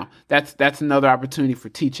 So now that's another opportunity for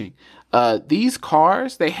teaching. These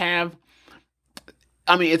cars, they have,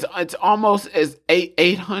 it's almost as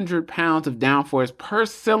 800 pounds of downforce per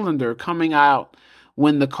cylinder coming out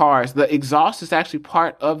when the exhaust is actually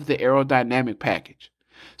part of the aerodynamic package.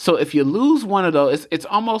 So if you lose one of those, it's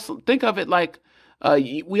almost, think of it like,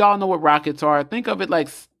 we all know what rockets are. Think of it like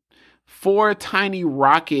 4 tiny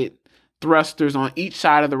rocket thrusters on each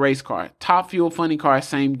side of the race car. Top Fuel Funny Car,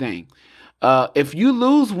 same thing. If you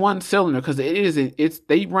lose one cylinder, because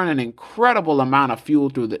they run an incredible amount of fuel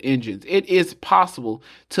through the engines, it is possible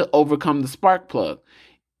to overcome the spark plug,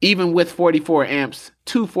 even with 44 amps,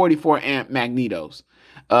 2 44 amp magnetos,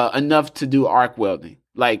 enough to do arc welding.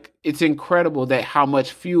 Like, it's incredible that how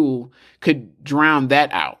much fuel could drown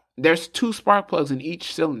that out. There's 2 spark plugs in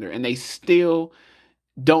each cylinder, and they still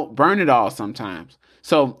don't burn it all sometimes.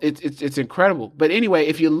 So it's incredible. But anyway,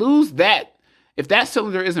 if you lose that, if that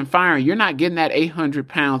cylinder isn't firing, you're not getting that 800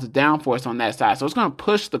 pounds of downforce on that side. So it's going to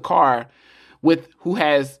push the car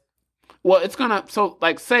so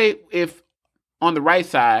like, say if on the right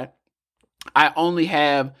side, I only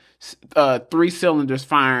have 3 cylinders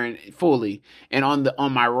firing fully. And on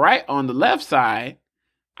the left side,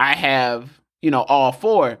 I have, all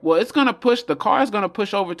 4. Well, the car is going to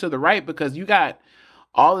push over to the right because you got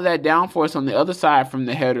all of that downforce on the other side from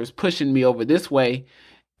the headers pushing me over this way.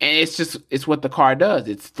 And it's what the car does.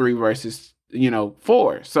 It's 3 versus,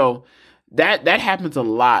 4. So that happens a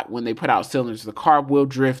lot when they put out cylinders. The car will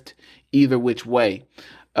drift either which way.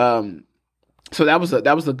 So that was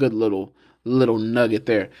a good little nugget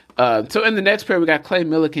there. So in the next pair, we got Clay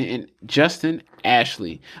Millican and Justin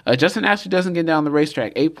Ashley. Justin Ashley doesn't get down the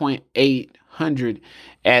racetrack. 8.800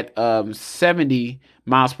 at 70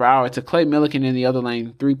 miles per hour to Clay Millican in the other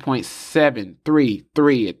lane.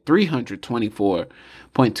 3.733 at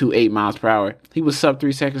 324.28 miles per hour. He was sub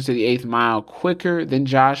 3 seconds to the 8th mile, quicker than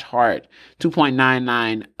Josh Hart,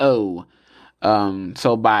 2.990.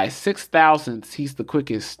 So by 6 thousandths, he's the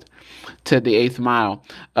quickest to the 8th mile.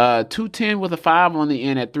 210 with a 5 on the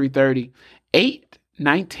end at 330.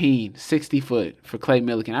 8:19 60 foot for Clay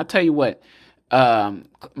Millican. I'll tell you what,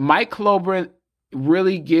 Mike Klober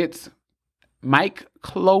really gets that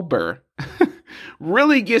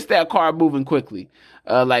car moving quickly.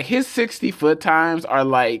 Like, his 60-foot times are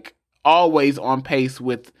like always on pace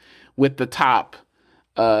with the top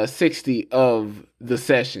 60 of the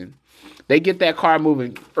session. They get that car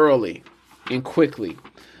moving early and quickly.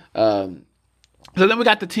 So then we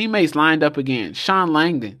got the teammates lined up again. Sean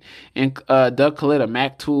Langdon and Doug Coletta,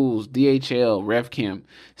 Mac Tools, DHL, RevChem,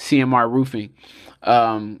 CMR Roofing.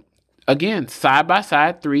 Again,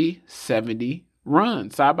 side-by-side 370 run.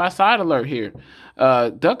 Side-by-side alert here.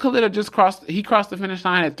 Doug Coletta crossed the finish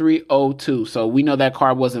line at 3:02. So we know that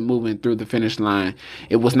car wasn't moving through the finish line.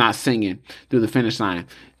 It was not singing through the finish line.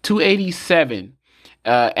 287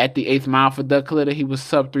 at the 8th mile for Doug Coletta. He was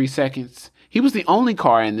sub 3 seconds. He was the only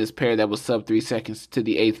car in this pair that was sub 3 seconds to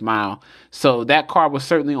the 8th mile. So that car was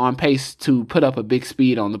certainly on pace to put up a big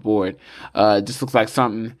speed on the board. Just looks like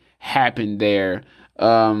something happened there.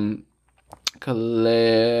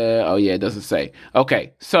 Oh yeah, it doesn't say.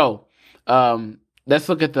 Okay, so let's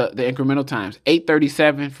look at the incremental times.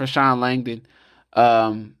 8:37 for Sean Langdon.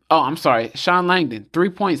 I'm sorry, Sean Langdon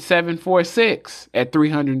 3.746 at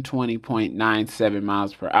 320.97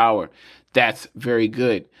 miles per hour. That's very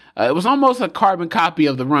good. It was almost a carbon copy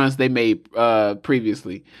of the runs they made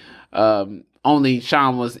previously. Only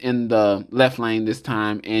Sean was in the left lane this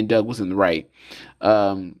time, and Doug was in the right.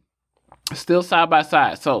 Still side by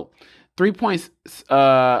side. So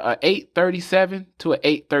 8:37 to an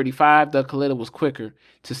 8:35. Doug Kalita was quicker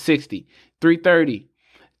to 60. 3:30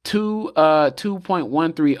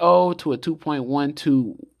 2.130 to a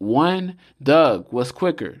 2.121. Doug was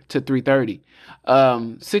quicker to 3:30.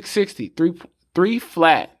 660 three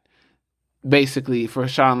flat basically for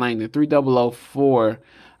Sean Langdon. 3004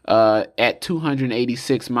 at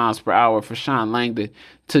 286 miles per hour for Sean Langdon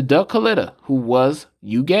to Doug Kalita, who was,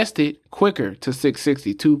 you guessed it, quicker to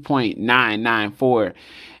 660, 2.994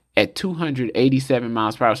 at 287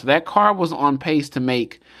 miles per hour. So that car was on pace to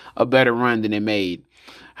make a better run than it made.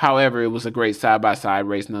 However, it was a great side-by-side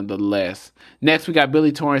race nonetheless. Next, we got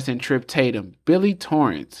Billy Torrence and Trip Tatum. Billy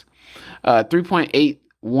Torrence,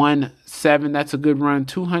 3.817. That's a good run.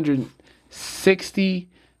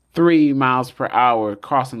 263 miles per hour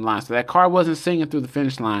crossing the line. So that car wasn't singing through the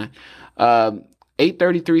finish line.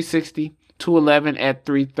 8:33.60, 2:11 at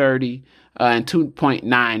 3:30, and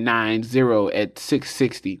 2.990 at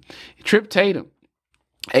 6:60. Trip Tatum,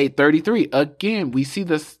 8:33. Again, we see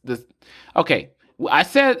this. Okay, I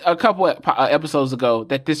said a couple episodes ago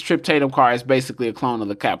that this Trip Tatum car is basically a clone of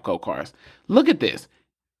the Capco cars. Look at this.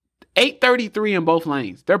 8:33 in both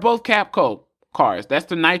lanes. They're both Capco cars. That's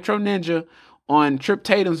the Nitro Ninja on Trip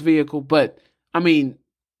Tatum's vehicle, but I mean,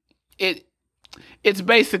 it's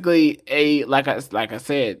basically like I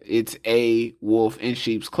said, it's a wolf in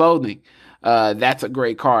sheep's clothing. That's a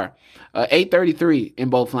great car. 8:33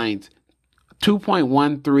 in both lanes.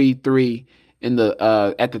 2.133 in the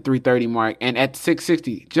at the 3:30 mark, and at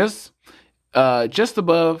 6:60, just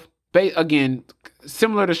above. Again,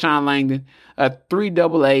 similar to Sean Langdon,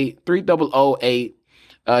 3:08.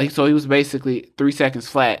 So he was basically 3 seconds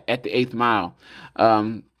flat at the 8th mile.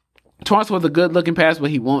 Torrance with a good looking pass, but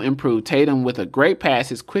he won't improve. Tatum with a great pass,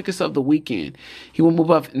 his quickest of the weekend. He will move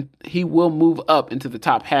up into the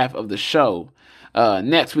top half of the show.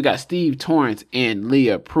 Next, we got Steve Torrence and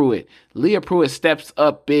Leah Pruitt. Leah Pruitt steps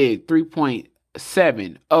up big,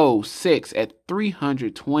 3.706 at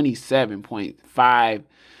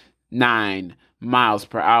 327.59 miles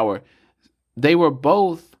per hour. They were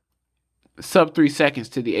both sub 3 seconds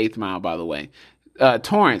to the 8th mile, by the way.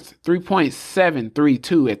 Torrance,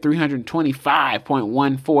 3.732 at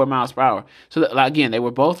 325.14 miles per hour. So again, they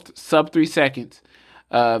were both sub 3 seconds.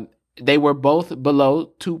 They were both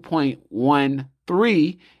below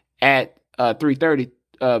 2.13 at 3:30.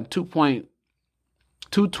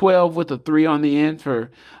 2.212 with a 3 on the end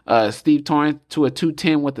for Steve Torrance, to a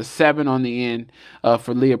 2:10 with a 7 on the end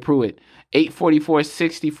for Leah Pruitt.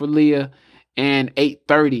 8:44.60 for Leah, and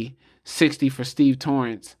 8:30.60 for Steve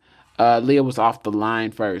Torrance. Leah was off the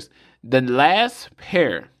line first. The last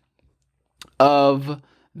pair of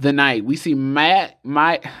the night, we see I'm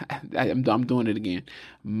doing it again.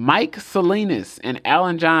 Mike Salinas and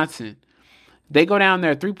Alan Johnson. They go down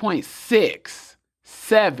there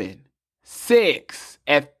 3.676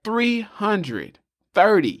 at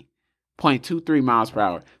 330.23 miles per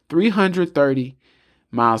hour. 330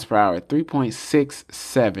 miles per hour.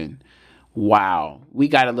 3.67. Wow, we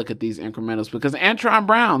got to look at these incrementals, because Antron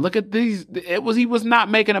Brown, look at these. He was not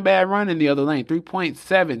making a bad run in the other lane.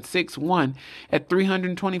 3.761 at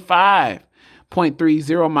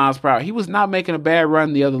 325.30 miles per hour. He was not making a bad run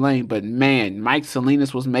in the other lane, but man, Mike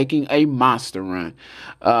Salinas was making a monster run.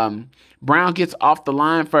 Brown gets off the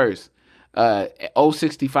line first.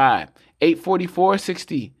 0.65,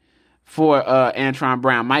 8:44.60 for Antron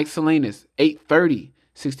Brown. Mike Salinas,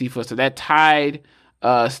 8:30.64. So that tied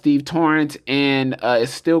Steve Torrance, and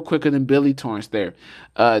is still quicker than Billy Torrance there.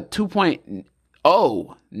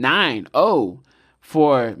 2.090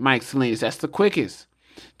 for Mike Salinas. That's the quickest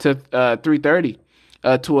to 3:30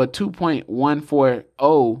 to a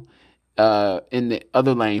 2.140 in the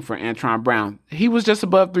other lane for Antron Brown. He was just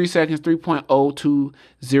above 3 seconds,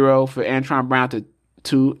 3.020 for Antron Brown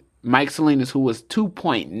to Mike Salinas, who was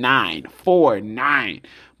 2.949,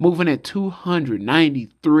 moving at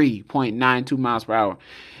 293.92 miles per hour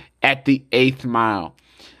at the 8th mile.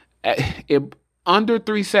 Under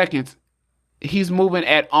 3 seconds, he's moving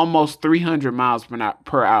at almost 300 miles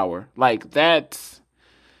per hour. Like, that's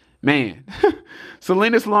Man,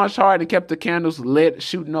 Salinas launched hard and kept the candles lit,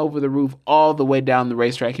 shooting over the roof all the way down the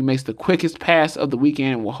racetrack. He makes the quickest pass of the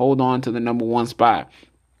weekend and will hold on to the number one spot.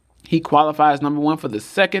 He qualifies number one for the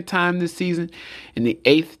second time this season and the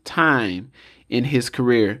 8th time in his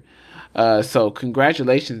career. So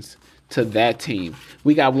congratulations to that team.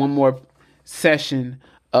 We got one more session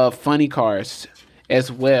of funny cars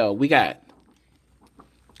as well. We got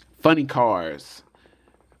funny cars.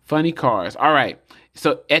 Funny cars. All right.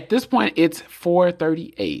 So at this point, it's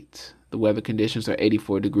 4:38. The weather conditions are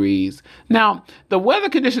 84 degrees. Now, the weather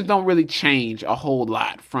conditions don't really change a whole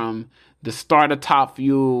lot from the start of Top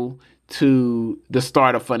Fuel to the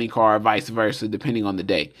start of Funny Car, vice versa, depending on the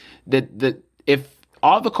day. If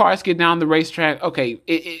all the cars get down the racetrack, okay,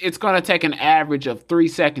 it's going to take an average of 3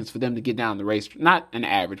 seconds for them to get down the racetrack. Not an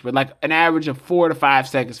average, but like an average of 4 to 5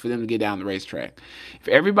 seconds for them to get down the racetrack. If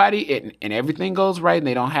everybody and everything goes right and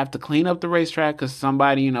they don't have to clean up the racetrack because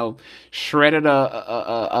somebody, shredded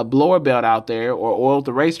a blower belt out there or oiled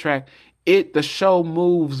the racetrack, the show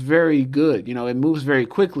moves very good. It moves very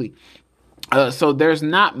quickly. So there's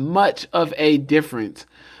not much of a difference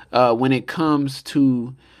when it comes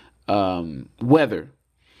to weather.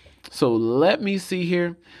 So let me see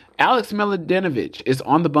here. Alex Miladinovich is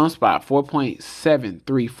on the bump spot,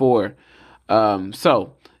 4.734.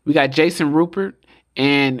 So we got Jason Rupert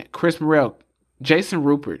and Chris Morrell. Jason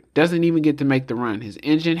Rupert doesn't even get to make the run. His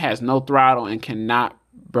engine has no throttle and cannot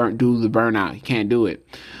do the burnout. He can't do it.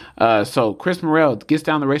 So Chris Morrell gets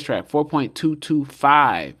down the racetrack,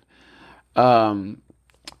 4.225,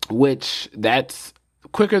 which that's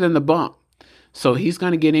quicker than the bump. So he's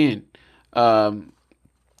going to get in.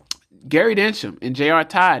 Gary Densham and JR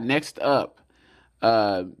Todd next up.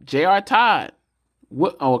 JR Todd.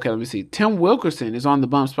 Okay, let me see. Tim Wilkerson is on the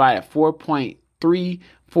bump spot at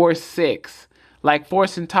 4.346. Like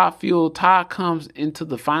forcing Top Fuel, Todd comes into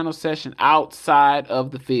the final session outside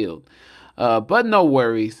of the field. But no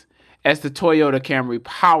worries, as the Toyota Camry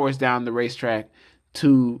powers down the racetrack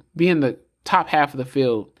to be in the top half of the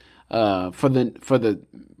field for the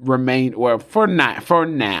remain, or for now,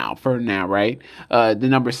 right? The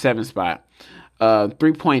number 7 spot.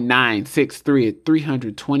 3.963 at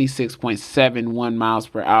 326.71 miles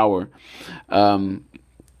per hour.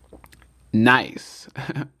 Nice.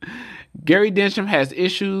 Gary Densham has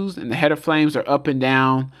issues, and the header flames are up and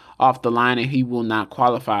down off the line, and he will not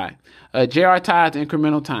qualify. JR Todd's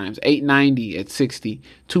incremental times, 890 at 60,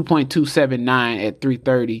 2.279 at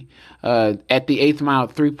 330. At the 8th mile,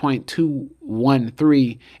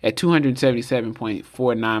 3.213 at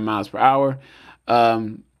 277.49 miles per hour.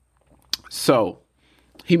 So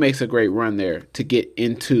he makes a great run there to get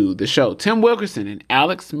into the show. Tim Wilkerson and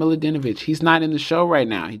Alex Miladinovich, he's not in the show right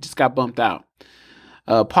now. He just got bumped out.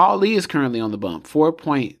 Paul Lee is currently on the bump,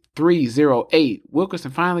 4.308.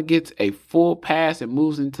 Wilkerson finally gets a full pass and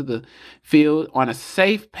moves into the field on a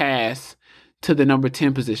safe pass to the number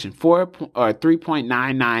 10 position,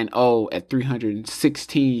 3.990 at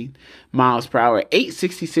 316 miles per hour,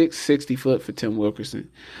 866 60 foot for Tim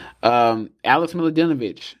Wilkerson. Alex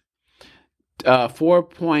Miladinovich,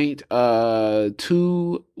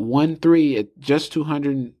 4.213 at just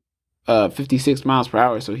 256 miles per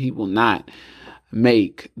hour, so he will not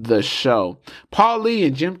make the show. Paul Lee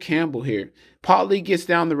and Jim Campbell here. Paul Lee gets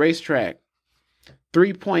down the racetrack,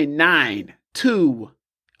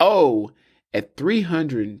 3.920 at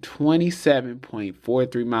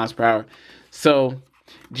 327.43 miles per hour. So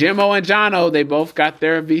Jimmo and Jono, they both got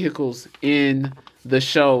their vehicles in the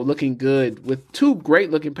show looking good with 2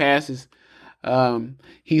 great looking passes.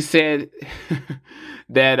 He said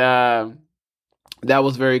that that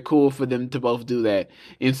was very cool for them to both do that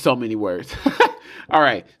in so many words. All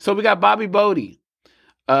right, so we got Bobby Bodie.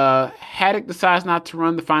 Haddock decides not to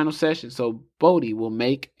run the final session, so Bodie will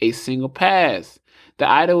make a single pass. The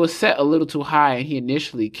idle is set a little too high, and he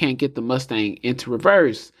initially can't get the Mustang into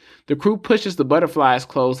reverse. The crew pushes the butterflies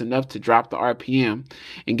close enough to drop the RPM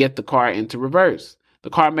and get the car into reverse. The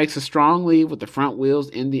car makes a strong lead with the front wheels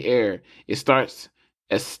in the air. It starts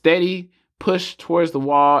a steady push towards the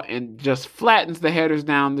wall and just flattens the headers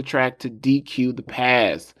down the track to DQ the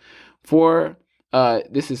pass.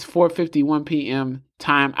 This is 4:51 p.m.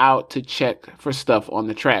 time out to check for stuff on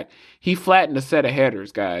the track. He flattened a set of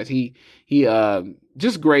headers, guys. He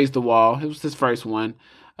just grazed the wall. It was his first one.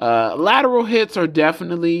 Lateral hits are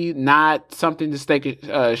definitely not something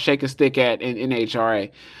to shake a stick at in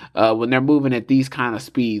NHRA when they're moving at these kind of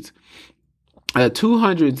speeds.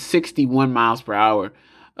 261 miles per hour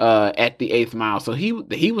at the 8th mile. So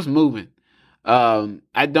he was moving. I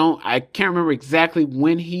can't remember exactly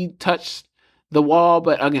when he touched the wall,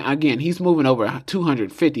 but again, he's moving over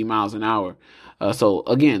 250 miles an hour. So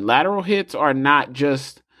again, lateral hits are not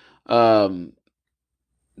just no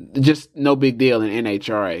big deal in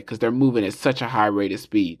NHRA because they're moving at such a high rate of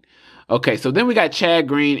speed. Okay, so then we got Chad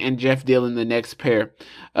Green and Jeff Dillon, the next pair.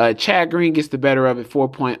 Chad Green gets the better of it,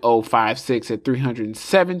 4.056 at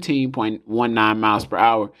 317.19 miles per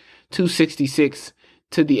hour, 266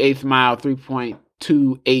 to the eighth mile,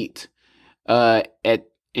 3.28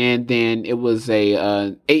 and then it was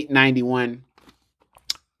a 891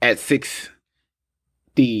 at 60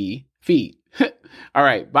 feet. All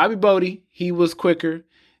right, Bobby Bodie, he was quicker,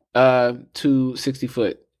 260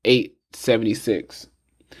 foot, 876.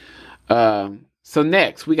 So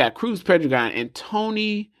next we got Cruz Pedregon and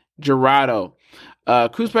Tony Gerardo.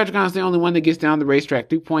 Cruz Pedregon is the only one that gets down the racetrack,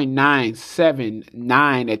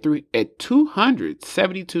 3.979 at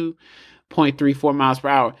 272.34 miles per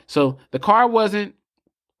hour. So the car wasn't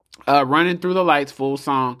running through the lights full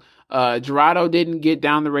song. Gerardo didn't get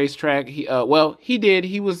down the racetrack. He did.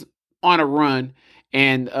 He was on a run,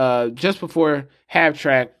 and just before half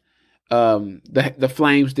track, the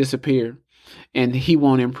flames disappear, and he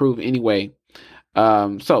won't improve anyway.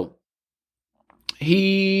 So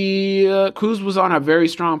Cruz was on a very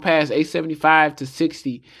strong pass, 875 to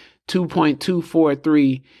 60,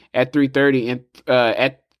 2.243 at 330, and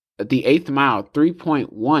at the eighth mile,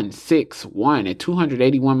 3.161 at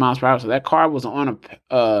 281 miles per hour. So that car was on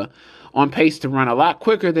pace to run a lot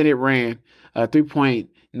quicker than it ran,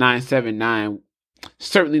 3.979.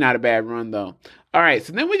 Certainly not a bad run though. All right,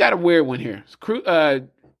 so then we got a weird one here.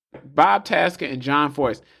 Bob Tasker and John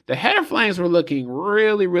Force. The header flames were looking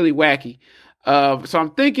really, really wacky. So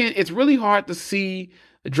I'm thinking it's really hard to see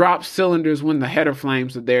drop cylinders when the header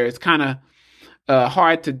flames are there. It's kind of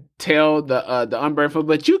hard to tell the unburned fluid,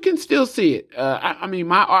 but you can still see it. I mean,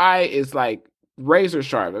 my eye is like razor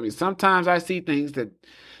sharp. I mean, sometimes I see things that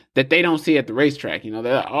they don't see at the racetrack. They're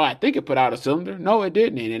like, oh, I think it put out a cylinder. No, it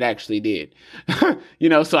didn't, and it actually did.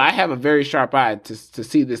 So I have a very sharp eye to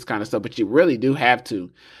see this kind of stuff, but you really do have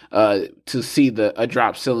to see the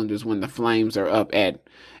drop cylinders when the flames are up at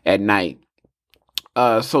night.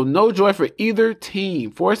 So no joy for either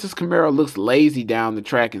team. Force's Camaro looks lazy down the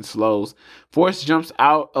track and slows. Force jumps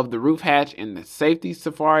out of the roof hatch, and the safety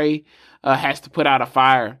Safari has to put out a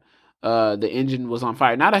fire. The engine was on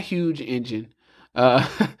fire. Not a huge engine.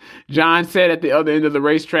 John said at the other end of the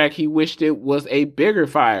racetrack he wished it was a bigger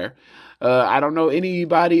fire. I don't know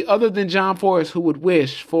anybody other than John Force who would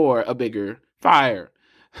wish for a bigger fire.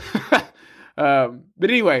 But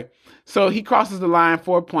anyway, so he crosses the line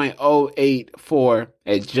 4.084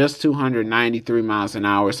 at just 293 miles an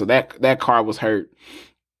hour. So that car was hurt.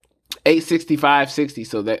 865.60.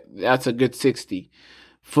 So that's a good 60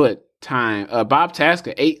 foot time. Bob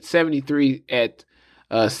Tasker, 873 at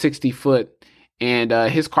 60 foot. And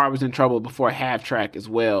his car was in trouble before half track as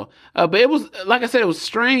well. But it was, like I said, it was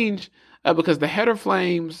strange because the header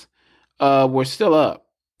flames were still up.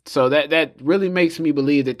 So that really makes me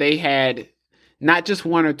believe that they had not just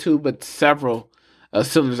one or two, but several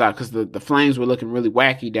cylinders out because the flames were looking really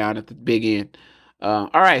wacky down at the big end. All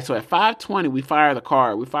right, so at 5:20, we fire the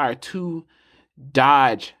car. We fire two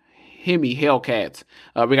Dodge Hemi Hellcats.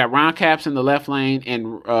 We got Ron Capps in the left lane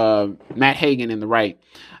and Matt Hagan in the right.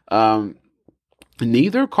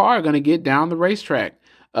 Neither car are going to get down the racetrack.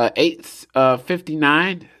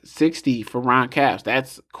 8:59.60 for Ron Capps.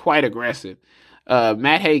 That's quite aggressive.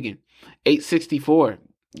 Matt Hagan, 8:64.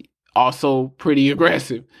 Also pretty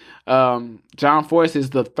aggressive. John Force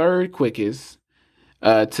is the third quickest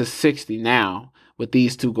to 60 now with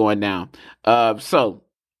these two going down. So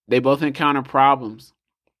they both encounter problems.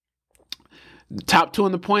 The top two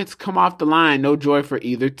in the points come off the line. No joy for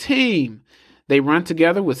either team. They run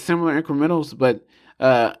together with similar incrementals, but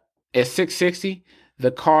at 660,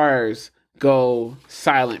 the cars go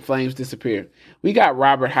silent. Flames disappear. We got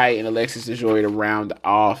Robert Hight and Alexis DeJoy to round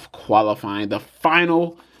off qualifying. The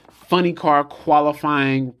final funny car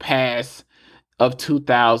qualifying pass of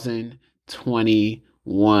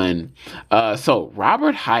 2021. So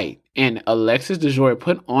Robert Hight and Alexis DeJoy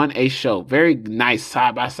put on a show. Very nice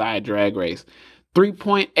side-by-side drag race.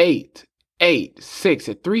 3.886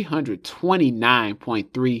 at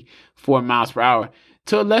 329.34 miles per hour.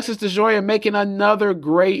 To Alexis DeJoy making another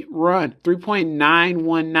great run.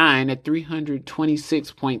 3.919 at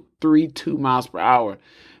 326.32 miles per hour.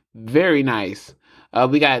 Very nice.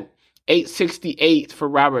 We got 868 for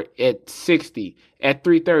Robert at 60. At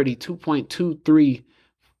 330,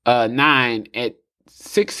 2.239 at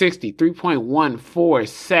 660,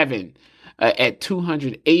 3.147 at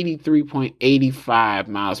 283.85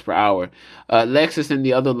 miles per hour. Lexus in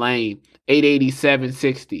the other lane,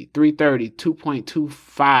 887.60, 330,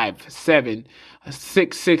 2.257,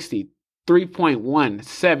 660,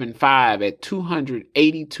 3.175 at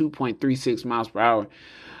 282.36 miles per hour.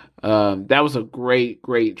 That was a great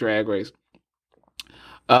drag race.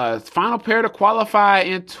 Final pair to qualify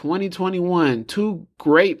in 2021. Two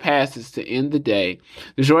great passes to end the day.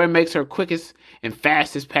 DeJoria makes her quickest and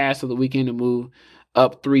fastest pass of the weekend to move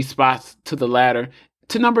up 3 spots to the ladder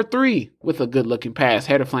to number 3 with a good-looking pass.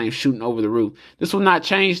 Header Flame shooting over the roof. This will not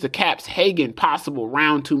change the Caps-Hagen possible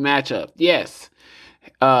round 2 matchup. Yes,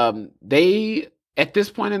 they at this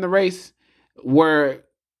point in the race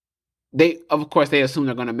of course they assume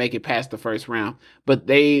they're going to make it past the first round, but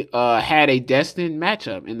they had a destined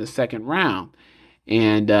matchup in the second round,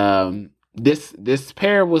 and this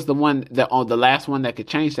pair was the last one that could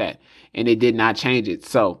change that, and they did not change it.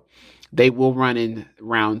 So they will run in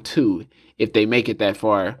round 2 if they make it that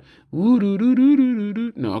far.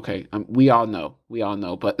 No, okay, we all know,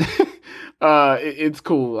 but it's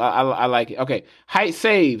cool. I like it. Okay, height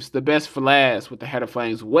saves the best for last with the header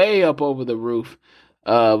flames way up over the roof.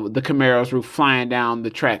 The Camaro's roof, flying down the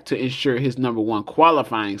track to ensure his number 1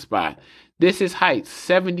 qualifying spot. This is Height's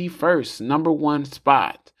 71st number 1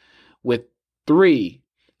 spot with 3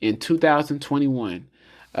 in 2021.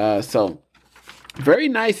 So very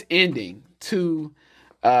nice ending to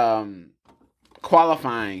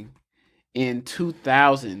qualifying in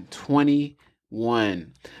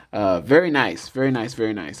 2021. Very nice.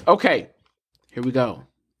 Okay, here we go.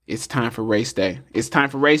 It's time for race day.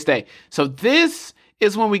 So this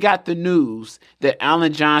is when we got the news that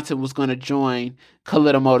Alan Johnson was going to join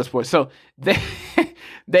Kalitta Motorsports. So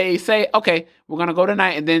they say, okay, we're going to go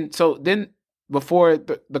tonight. And then before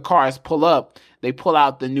the cars pull up, they pull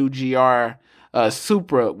out the new GR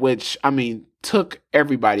Supra, which, I mean, took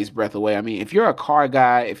everybody's breath away. I mean, if you're a car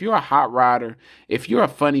guy, if you're a hot rodder, if you're a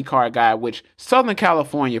funny car guy, which Southern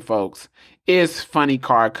California, folks, is funny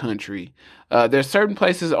car country. There's certain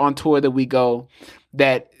places on tour that we go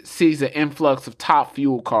that sees an influx of top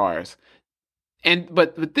fuel cars.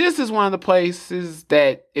 But this is one of the places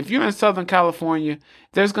that if you're in Southern California,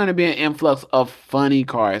 there's going to be an influx of funny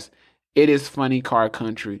cars. It is funny car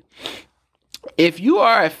country. If you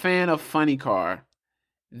are a fan of funny car,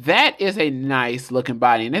 that is a nice looking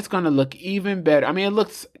body, and it's going to look even better. I mean, it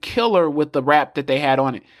looks killer with the wrap that they had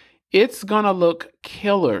on it. It's going to look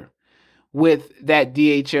killer with that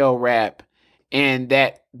DHL wrap and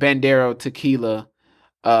that Bandero Tequila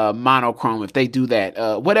monochrome. If they do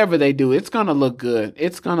that, whatever they do, it's gonna look good.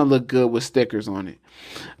 It's gonna look good with stickers on it.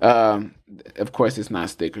 Of course, it's not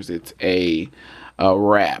stickers. It's a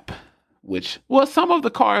wrap. Which, well, some of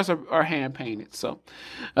the cars are hand painted. So,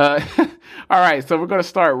 all right. So we're gonna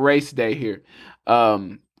start race day here.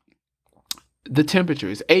 The temperature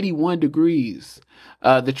is 81 degrees.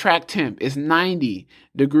 The track temp is 90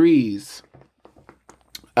 degrees.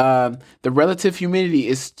 The relative humidity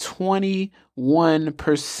is 21%.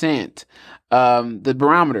 The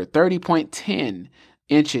barometer, 30.10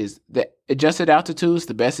 inches. The adjusted altitude is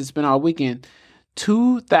the best it's been all weekend,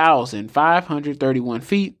 2,531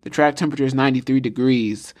 feet. The track temperature is 93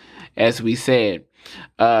 degrees, as we said.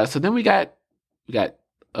 So then we got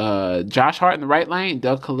Josh Hart in the right lane,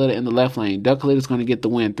 Doug Kalitta in the left lane. Doug Kalitta is going to get the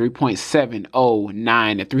win,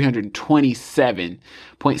 3.709 at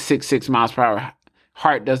 327.66 miles per hour.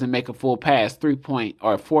 Hart doesn't make a full pass,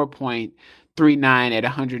 4.39 at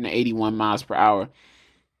 181 miles per hour.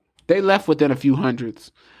 They left within a few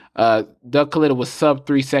hundreds. Doug Kalitta was sub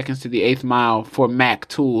 3 seconds to the 8th mile for Mac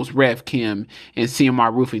Tools, Rev Kim, and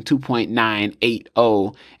CMR Roofing,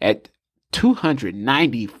 2.980 at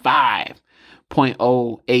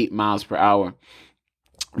 295.08 miles per hour.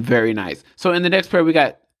 Very nice. So in the next pair, we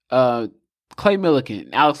got Clay Millican,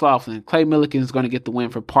 Alex Laughlin. Clay Millican is going to get the win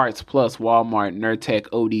for Parts Plus, Walmart, Nurtec,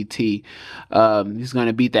 ODT. He's going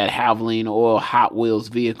to beat that Havoline Oil Hot Wheels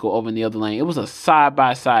vehicle over in the other lane. It was a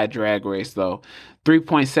side-by-side drag race, though.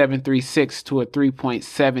 3.736 to a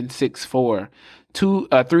 3.764.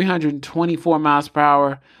 324 miles per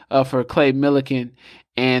hour for Clay Millican,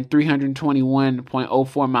 and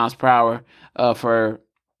 321.04 miles per hour for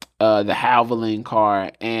the Havoline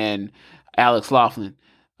car and Alex Laughlin.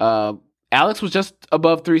 Alex was just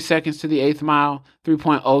above 3 seconds to the 8th mile,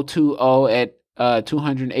 3.020 at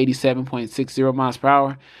 287.60 miles per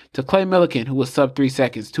hour, to Clay Millican, who was sub 3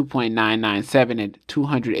 seconds, 2.997 at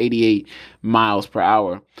 288 miles per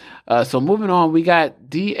hour. So moving on, we got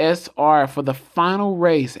DSR for the final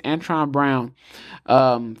race. Antron Brown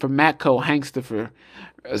from Matco, Hankster,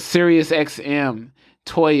 Sirius XM,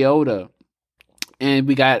 Toyota. And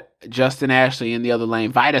we got Justin Ashley in the other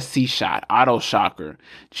lane. Vita C-Shot, Auto Shocker,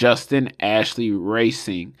 Justin Ashley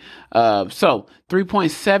Racing. So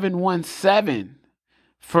 3.717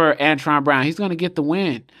 for Antron Brown. He's going to get the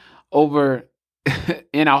win over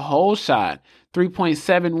in a whole shot.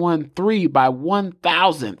 3.713 by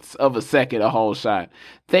 1,000ths of a second a whole shot.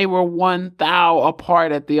 They were 1 thou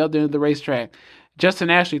apart at the other end of the racetrack. Justin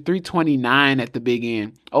Ashley 329 at the big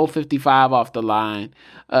end, 055 off the line.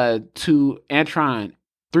 To Antron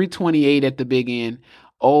 328 at the big end,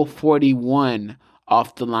 041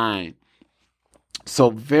 off the line.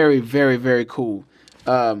 So very, very, very cool.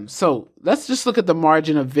 So let's just look at the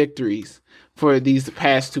margin of victories for these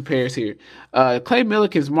past two pairs here. Clay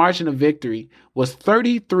Millican's margin of victory was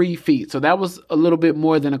 33 feet. So that was a little bit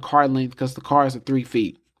more than a car length because the cars are 3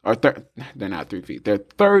 feet. Or they're not 3 feet. They're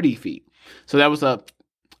 30 feet. So that was a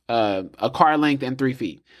car length and 3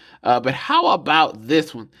 feet. But how about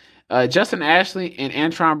this one? Justin Ashley and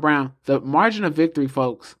Antron Brown. The margin of victory,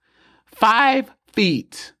 folks, 5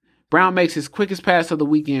 feet. Brown makes his quickest pass of the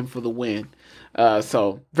weekend for the win.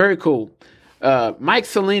 So very cool. Mike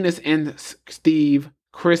Salinas and Steve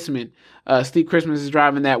Chrisman. Steve Chrisman is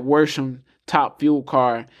driving that Worsham Top Fuel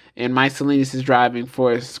car, and Mike Salinas is driving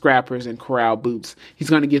for Scrappers and Corral Boots. He's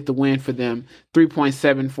going to get the win for them.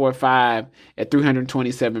 3.745 at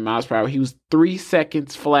 327 miles per hour. He was 3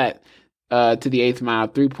 seconds flat to the eighth mile.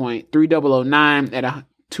 3.3009 at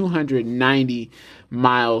 290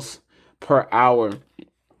 miles per hour.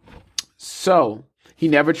 So he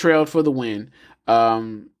never trailed for the win.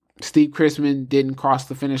 Steve Chrisman didn't cross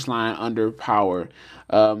the finish line under power.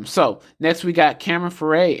 So next we got Cameron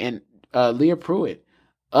Ferret and Leah Pruitt.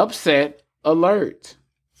 Upset alert.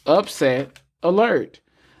 Upset alert.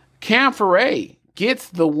 Cam Ferret gets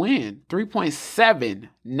the win.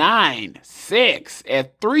 3.796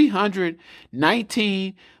 at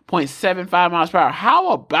 319.75 miles per hour.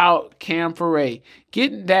 How about Cam Ferret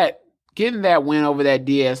getting that win over that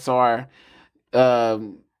DSR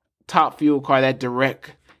Top Fuel car, that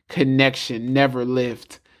direct connection, never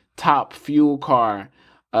lift Top Fuel car.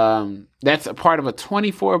 That's a part of a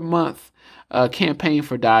 24-month campaign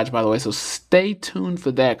for Dodge, by the way. So stay tuned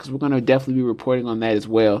for that because we're going to definitely be reporting on that as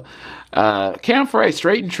well. Cam Ferret,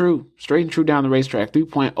 straight and true down the racetrack.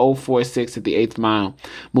 3.046 at the eighth mile,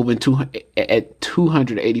 moving at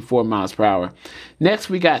 284 miles per hour. Next,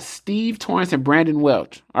 we got Steve Torrance and Brandon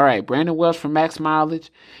Welch. All right, Brandon Welch for Max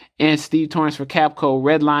Mileage and Steve Torrance for Capco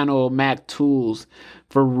Redline Oil Mac Tools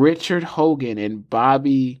for Richard Hogan and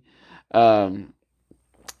Bobby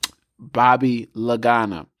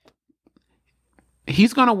Lagana.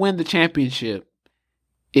 He's going to win the championship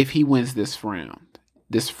if he wins this round.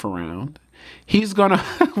 He's going to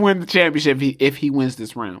win the championship if he wins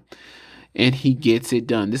this round. And he gets it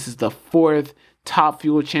done. This is the fourth Top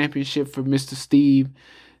Fuel championship for Mr. Steve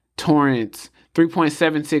Torrance.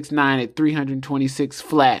 3.769 at 326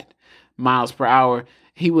 flat miles per hour.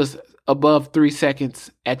 He was above 3 seconds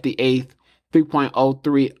at the eighth.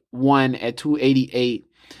 3.031 at 288.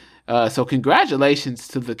 So congratulations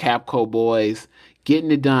to the Capco boys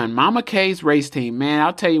getting it done. Mama K's race team, man,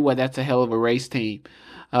 I'll tell you what, that's a hell of a race team.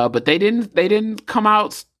 But they didn't come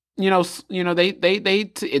out,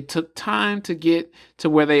 it took time to get to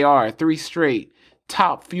where they are. 3 straight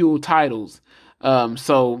Top Fuel titles.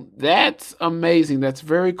 So that's amazing. That's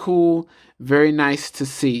very cool. Very nice to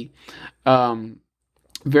see.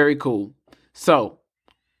 Very cool. So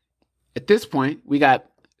at this point, we got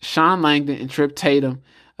Sean Langdon and Trip Tatum.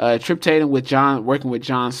 Trip Tatum working with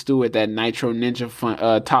John Stewart, that Nitro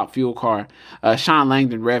Ninja Top Fuel car. Sean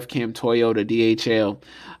Langdon, Rev Chem Toyota DHL.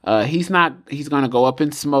 He's going to go up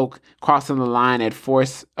in smoke, crossing the line at 4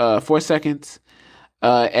 seconds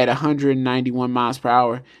at 191 miles per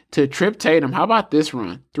hour. To Trip Tatum, how about this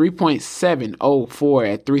run?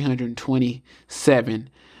 3.704 at 327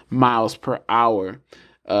 miles per hour.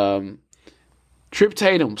 Trip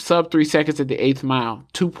Tatum, sub 3 seconds at the eighth mile,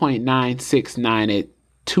 2.969 at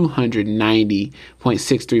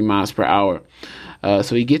 290.63 miles per hour.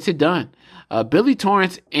 So he gets it done. Billy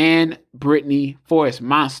Torrance and Brittany Forrest,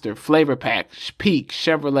 Monster, Flavor Pack, Peak,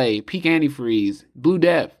 Chevrolet, Peak Antifreeze, Blue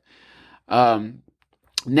Death.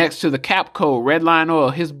 Next to the Capco Redline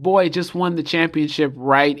Oil, his boy just won the championship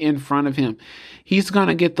right in front of him. He's going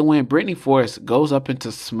to get the win. Brittany Forrest goes up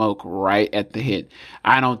into smoke right at the hit.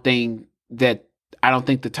 I don't think the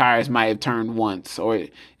tires might have turned once, or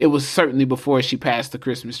it was certainly before she passed the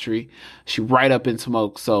Christmas tree. She right up in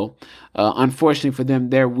smoke. So, unfortunately for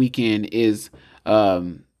them, their weekend is,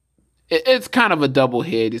 it's kind of a double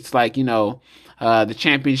hit. It's like, the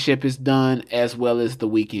championship is done as well as the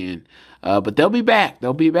weekend. But they'll be back.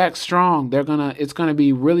 They'll be back strong. It's gonna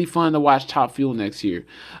be really fun to watch Top Fuel next year.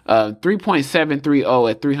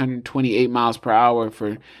 3.730 at 328 miles per hour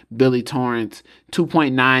for Billy Torrance.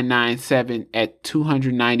 2.997 at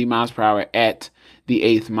 290 miles per hour at the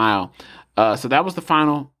eighth mile. So that was the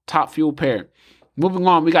final top fuel pair. Moving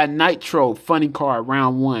on, we got Nitro Funny Car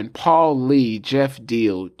round 1. Paul Lee, Jeff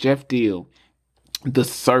Deal, the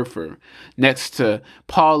Surfer. Next to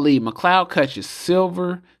Paul Lee, McLeod Cutch's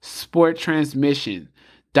Silver Sport Transmission.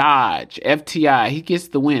 Dodge FTI, he gets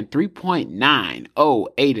the win.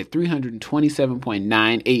 3.908 at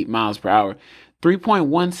 327.98 miles per hour.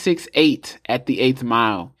 3.168 at the 8th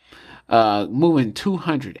mile. Moving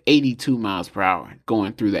 282 miles per hour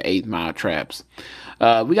going through the 8th mile traps.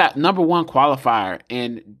 We got number 1 qualifier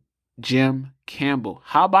in Jim Campbell.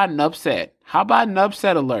 How about an upset? How about an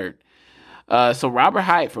upset alert? So Robert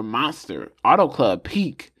Hight from Monster, Auto Club,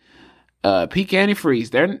 Peak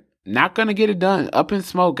Antifreeze, they're not going to get it done. Up in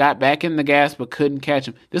Smoke got back in the gas but couldn't catch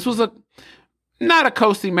him. This was not a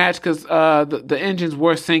coasting match because the engines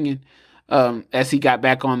were singing as he got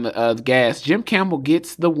back on the gas. Jim Campbell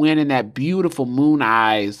gets the win in that beautiful Moon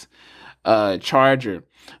Eyes Charger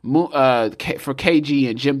for KG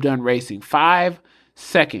and Jim Dunn Racing. 5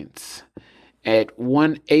 seconds at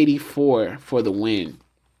 184 for the win.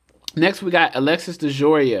 Next, we got Alexis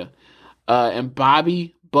DeJoria and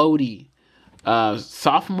Bobby Bodie.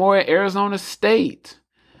 Sophomore at Arizona State,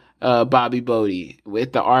 Bobby Bodie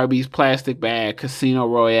with the Arby's plastic bag, Casino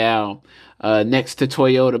Royale. Next to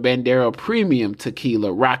Toyota Bandera Premium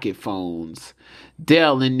Tequila, Rocket Phones.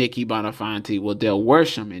 Dell and Nikki Bonafonte. Well, Dell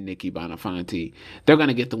Worsham and Nikki Bonafonte. They're going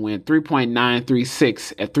to get the win.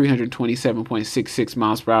 3.936 at 327.66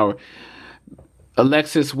 miles per hour.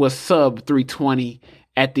 Alexis was sub 320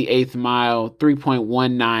 at the 8th mile.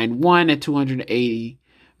 3.191 at 280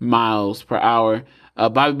 miles per hour.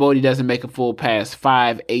 Bobby Bodie doesn't make a full pass.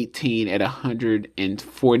 5.18 at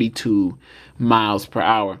 142 miles per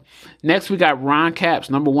hour. Next, we got Ron Capps,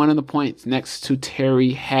 number 1 in the points, next to Terry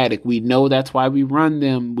Haddock. We know that's why we run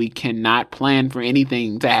them. We cannot plan for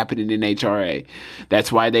anything to happen in NHRA.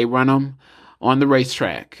 That's why they run them on the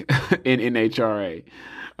racetrack in NHRA.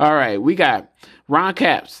 All right, we got Ron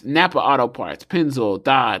Capps, Napa Auto Parts, Pennzoil,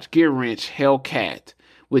 Dodge, Gear Wrench, Hellcat.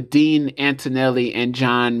 With Dean Antonelli and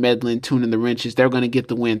John Medlin tuning the wrenches, they're going to get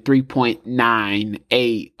the win.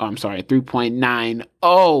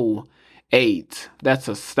 3.908. That's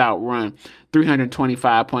a stout run.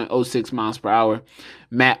 325.06 miles per hour.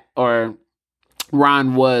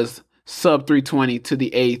 Ron was sub 320 to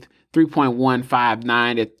the 8th.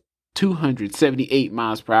 3.159 at 278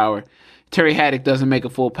 miles per hour. Terry Haddock doesn't make a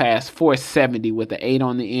full pass. 470 with the 8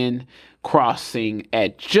 on the end, crossing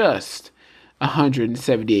at just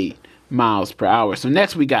 178 miles per hour. So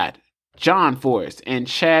next we got John Force and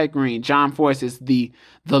Chad Green. John Force is the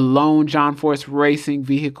lone John Force racing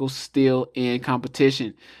vehicle still in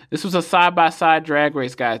competition. This was a side-by-side drag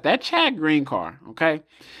race, guys. That Chad Green car, okay?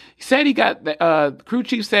 He said he got, the crew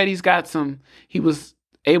chief said he was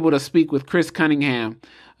able to speak with Chris Cunningham,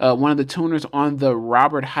 one of the tuners on the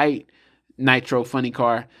Robert Hight Nitro Funny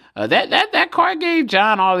car. That car gave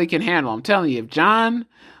John all he can handle. I'm telling you, if John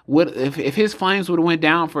if his flames would have went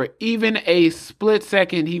down for even a split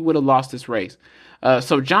second, he would have lost this race.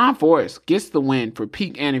 So John Forrest gets the win for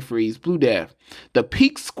Peak Antifreeze, Blue Death. The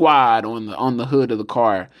Peak squad on the hood of the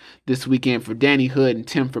car this weekend for Danny Hood and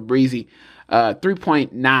Tim Fabrizi.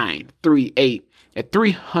 3.938 at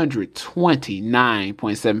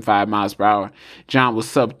 329.75 miles per hour. John was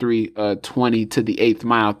sub 320 to the 8th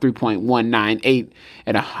mile. 3.198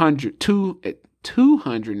 at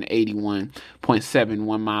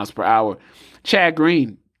 281.71 miles per hour. Chad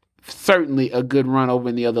Green, certainly a good run over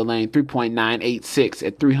in the other lane. 3.986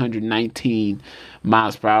 at 319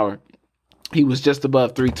 miles per hour. He was just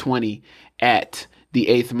above 320 at the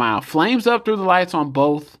 8th mile. Flames up through the lights on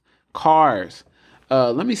both cars.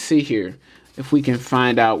 Let me see here if we can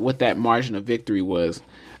find out what that margin of victory was,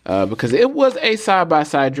 because it was a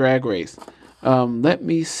side-by-side drag race. Let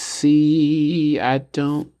me see. I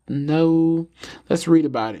don't know. Let's read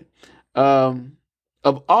about it.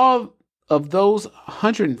 Of all of those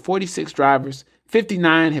 146 drivers,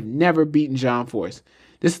 59 have never beaten John Force.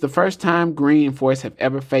 This is the first time Green and Force have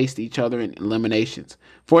ever faced each other in eliminations.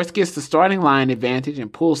 Force gets the starting line advantage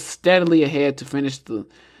and pulls steadily ahead to the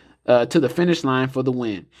finish line for the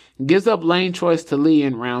win. Gives up lane choice to Lee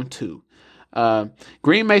in round 2.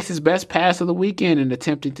 Green makes his best pass of the weekend in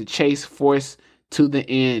attempting to chase Force to the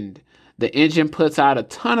end. The engine puts out a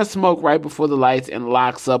ton of smoke right before the lights and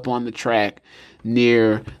locks up on the track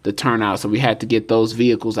near the turnout. So we had to get those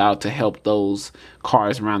vehicles out to help those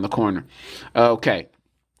cars around the corner. Okay.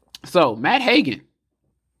 So Matt Hagan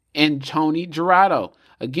and Tony Gerardo.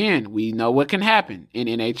 Again, we know what can happen in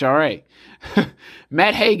NHRA.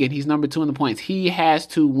 Matt Hagan, he's number 2 in the points. He has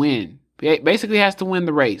to win. He basically has to win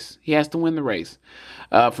the race. He has to win the race.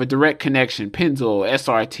 For Direct Connection, Pennzoil,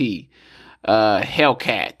 SRT.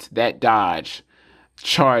 Hellcat, that Dodge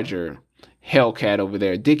Charger Hellcat over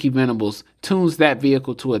there. Dickie Venables tunes that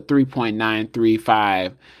vehicle to a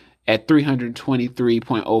 3.935 at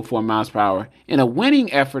 323.04 miles per hour in a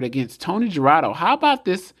winning effort against Tony Girardo. How about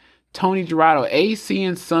this Tony Girardo AC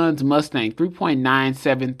and Sons Mustang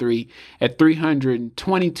 3.973 at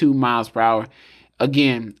 322 miles per hour?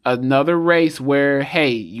 Again, another race where, hey,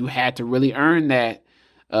 you had to really earn that,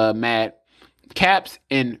 Matt. Caps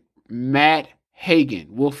and Matt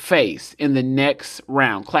Hagan will face in the next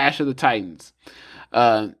round, Clash of the Titans.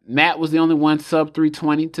 Matt was the only one sub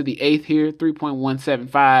 320 to the eighth here,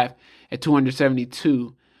 3.175 at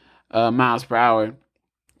 272 miles per hour.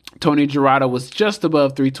 Tony Girardo was just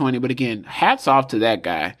above 320, but again, hats off to that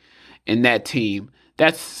guy and that team.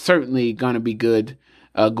 That's certainly going to be good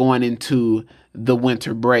going into the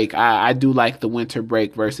winter break. I do like the winter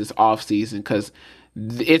break versus off season because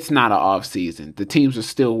it's not an off season. The teams are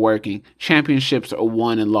still working. Championships are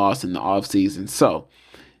won and lost in the off season. So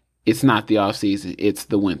it's not the off season. It's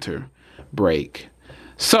the winter break.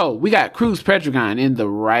 So we got Cruz Pedregon in the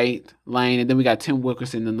right lane, and then we got Tim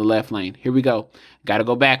Wilkerson in the left lane. Here we go. Got to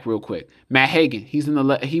go back real quick. Matt Hagan, he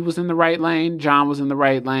was in the right lane. John was in the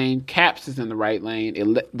right lane. Caps is in the right lane.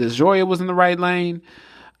 DeJoria was in the right lane.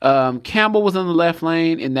 Campbell was in the left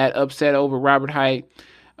lane in that upset over Robert Height.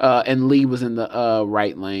 And Lee was in the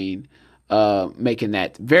right lane, making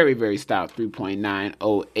that very, very stout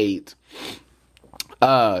 3.908.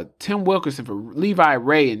 Tim Wilkerson for Levi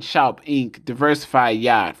Ray and Schaub Inc. Diversified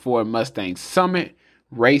Yacht for Mustang Summit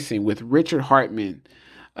Racing with Richard Hartman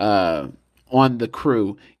on the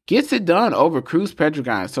crew. Gets it done over Cruz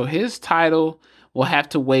Pedregon. So his title will have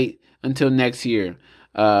to wait until next year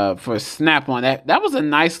for Snap on. That was a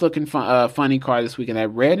nice looking funny car this weekend. That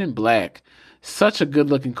red and black. Such a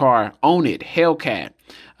good-looking car. Own it. Hellcat.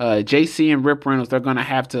 JC and Rip Reynolds, they're going to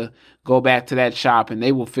have to go back to that shop, and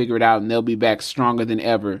they will figure it out, and they'll be back stronger than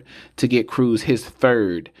ever to get Cruz his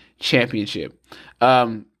third championship.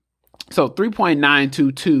 So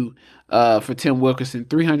 3.922 for Tim Wilkerson,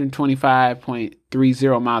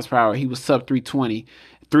 325.30 miles per hour. He was sub 320,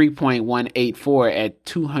 3.184 at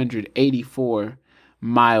 284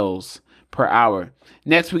 miles per hour.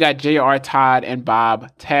 Next, we got JR Todd and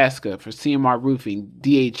Bob Tasca for CMR Roofing,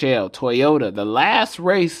 DHL, Toyota. The last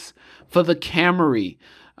race for the Camry,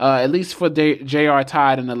 at least for JR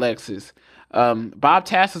Todd and the Lexus. Bob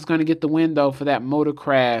Tasca is going to get the win, though, for that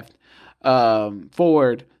Motorcraft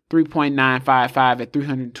Ford 3.955 at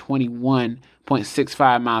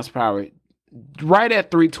 321.65 miles per hour. Right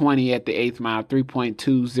at 320 at the 8th mile,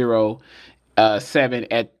 3.207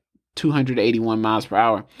 at 281 miles per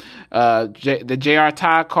hour. The JR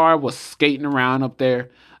Todd car was skating around up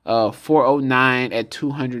there, 409 at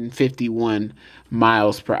 251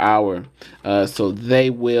 miles per hour. So they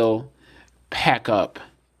will pack up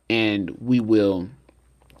and we will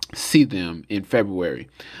see them in February.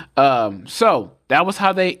 So that was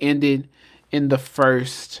how they ended in the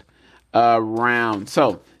first round.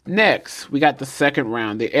 So next we got the second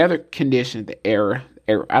round. The air condition, I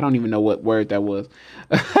don't even know what word that was.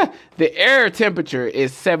 The air temperature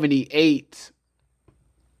is 78.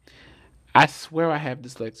 I swear I have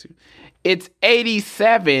dyslexia. It's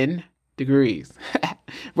 87 degrees.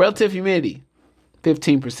 Relative humidity,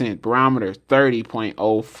 15%. Barometer,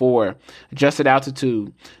 30.04. Adjusted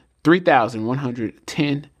altitude,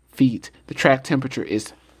 3,110 feet. The track temperature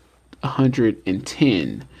is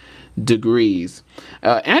 110 degrees.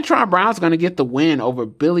 Antron Brown's going to get the win over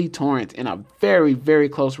Billy Torrance in a very, very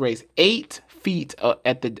close race. 8 feet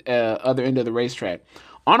at the other end of the racetrack.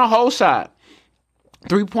 On a hole shot,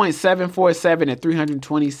 3.747 at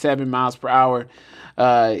 327 miles per hour.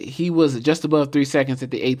 He was just above 3 seconds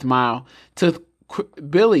at the 8th mile. To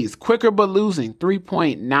Billy's quicker but losing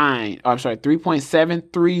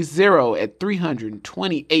 3.730 at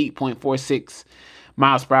 328.46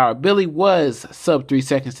 miles per hour. Billy was sub 3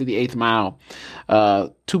 seconds to the 8th mile,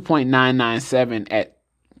 2.997 at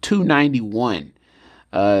 291.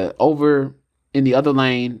 Over in the other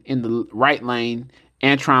lane, in the right lane,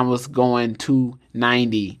 Antron was going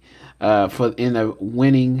 290 in a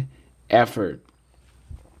winning effort.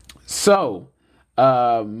 So,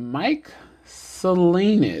 Mike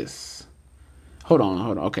Salinas. Hold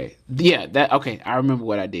on. Okay. Yeah, okay. I remember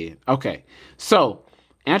what I did. Okay. So,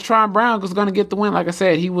 Antron Brown was going to get the win. Like I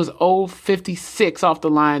said, he was 0.56 off the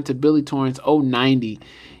line to Billy Torrance, 0.90.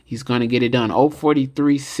 He's going to get it done.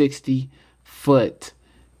 0.4360 foot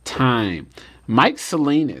time. Mike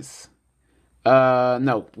Salinas.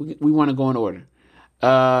 No, we want to go in order.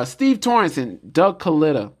 Steve Torrance and Doug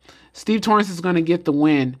Coletta. Steve Torrance is going to get the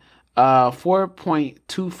win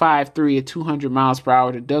 4.253 at 200 miles per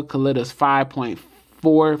hour to Doug Kalitta's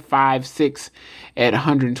 5.456 at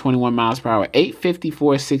 121 miles per hour.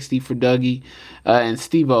 854.60 for Dougie, and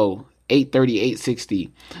Steve-O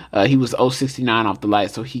 838.60. He was 069 off the light,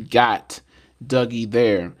 so he got Dougie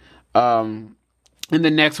there. In the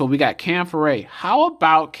next one, we got Cam Ferret. How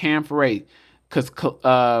about Cam Ferret? Because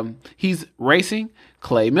he's racing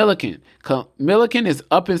Clay Millican. Millican is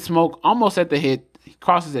up in smoke, almost at the hit. He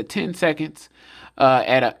crosses at 10 seconds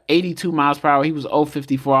at 82 miles per hour. He was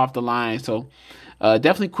 054 off the line, so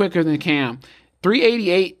definitely quicker than Cam.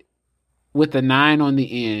 388 with a 9 on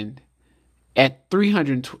the end at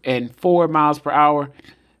 304 miles per hour.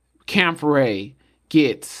 Cam Ferret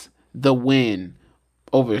gets the win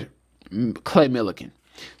over Clay Millican.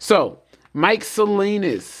 So, Mike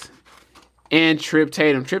Salinas and Trip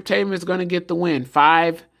Tatum. Trip Tatum is going to get the win.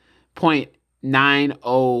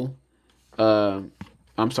 5.90.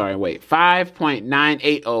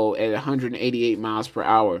 5.980 at 188 miles per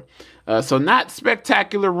hour. So not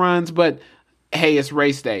spectacular runs, but hey, it's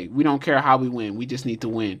race day. We don't care how we win. We just need to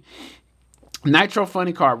win. Nitro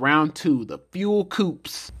Funny Car, round 2, the Fuel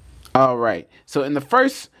Coupes. All right. So in the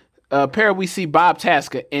first pair, we see Bob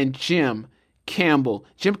Tasca and Jim Campbell.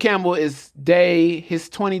 Jim Campbell his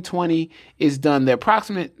 2020 is done. The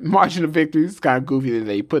approximate margin of victory, it's kind of goofy that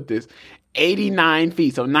they put this, 89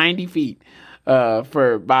 feet, so 90 feet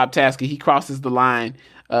for Bob Tasca. He crosses the line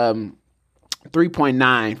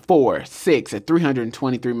 3.946 at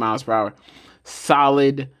 323 miles per hour.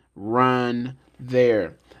 Solid run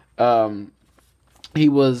there. He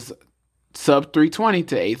was sub 320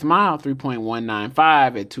 to 8th mile,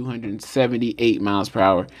 3.195 at 278 miles per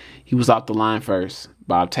hour. He was off the line first,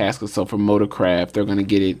 Bob Tasca. So for Motorcraft, they're going to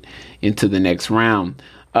get it into the next round.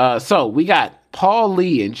 So we got Paul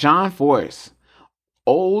Lee and John Force.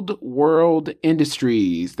 Old World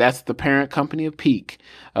Industries, that's the parent company of Peak.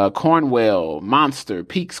 Cornwell, Monster,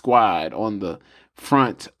 Peak Squad on the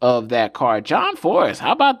front of that car. John Force,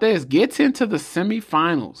 how about this? Gets into the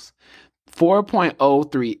semifinals.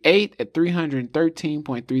 4.038 at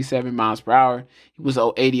 313.37 miles per hour. He was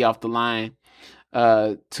 080 off the line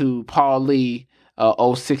to Paul Lee,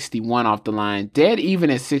 061 off the line. Dead even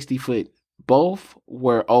at 60 foot. Both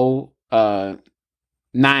were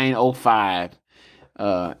 905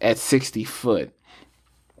 at 60 foot,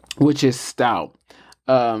 which is stout.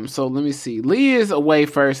 So let me see. Lee is away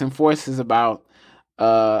first and Force is about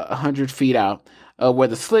 100 feet out. Where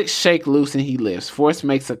the slicks shake loose and he lifts. Force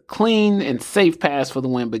makes a clean and safe pass for the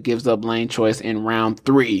win, but gives up lane choice in round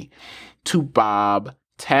 3 to Bob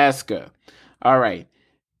Tasca. All right.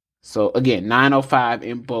 So again, 905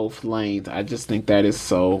 in both lanes. I just think that is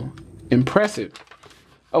so impressive.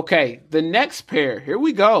 Okay, the next pair. Here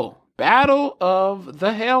we go. Battle of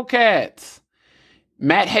the Hellcats.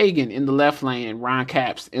 Matt Hagan in the left lane and Ron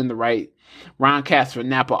Capps in the right. Ron Capps for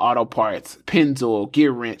Napa Auto Parts, Pennzoil,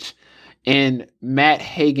 Gear Wrench. And Matt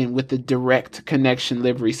Hagan with the direct connection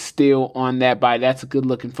livery still on that body. That's a good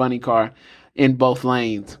looking funny car in both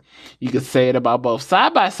lanes. You could say it about both.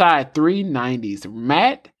 Side by side, 390s.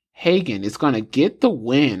 Matt Hagan is going to get the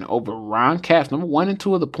win over Ron Capps. Number 1 and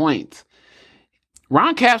 2 of the points.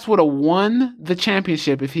 Ron Capps would have won the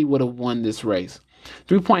championship if he would have won this race.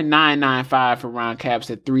 3.995 for Ron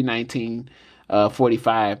Capps at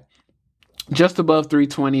 319.45. Just above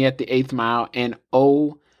 320 at the 8th mile and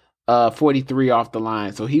 43 off the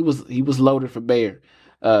line. So he was loaded for bear.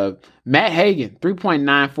 Matt Hagan,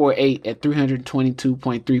 3.948 at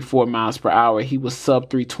 322.34 miles per hour. He was sub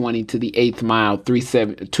 320 to the 8th mile,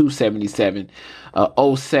 277,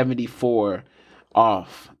 074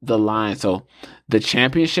 off the line. So the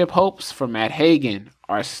championship hopes for Matt Hagan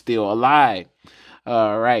are still alive.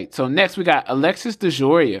 All right. So next we got Alexis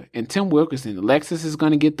DeJoria and Tim Wilkerson. Alexis is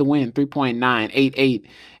going to get the win, 3.988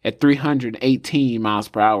 at 318 miles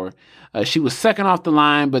per hour. She was second off the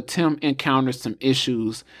line, but Tim encountered some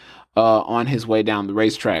issues on his way down the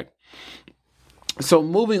racetrack. So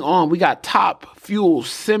moving on, we got Top Fuel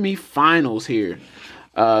semifinals here.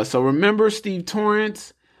 So remember, Steve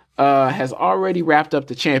Torrance has already wrapped up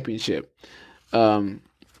the championship.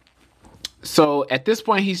 So at this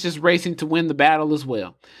point, he's just racing to win the battle as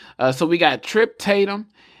well. So we got Trip Tatum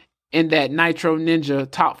in that Nitro Ninja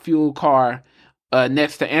Top Fuel car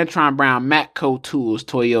next to Antron Brown, Matco Tools,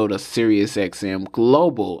 Toyota, Sirius XM,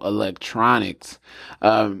 Global Electronics.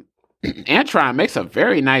 Antron makes a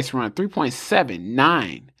very nice run,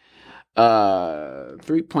 3.79.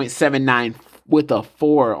 3.79 with a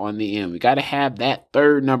 4 on the end. We got to have that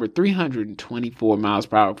third number, 324 miles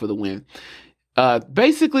per hour for the win.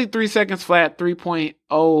 Basically 3 seconds flat,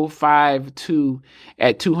 3.052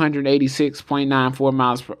 at 286.94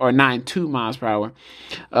 miles per, or 92 miles per hour.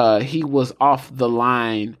 He was off the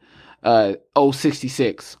line,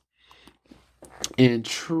 066. And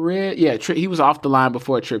he was off the line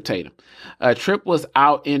before Trip Tatum. Trip was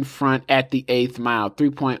out in front at the 8th mile,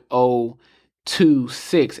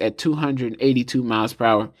 3.026 at 282 miles per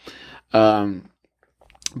hour.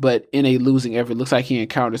 But in a losing effort, looks like he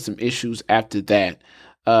encountered some issues after that.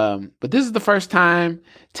 But this is the first time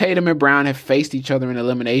Tatum and Brown have faced each other in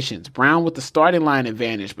eliminations. Brown with the starting line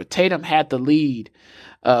advantage, but Tatum had the lead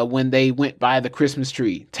when they went by the Christmas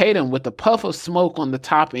tree. Tatum with a puff of smoke on the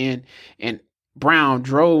top end, and Brown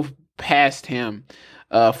drove past him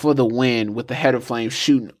for the win with the header flame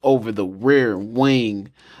shooting over the rear wing.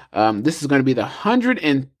 This is going to be the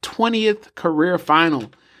 120th career final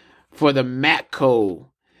for the Matco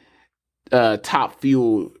Top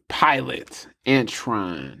Fuel pilot,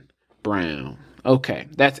 Antron Brown. Okay,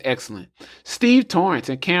 that's excellent. Steve Torrence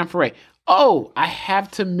and Cam Ferret. Oh, I have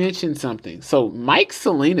to mention something. So Mike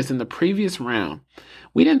Salinas in the previous round,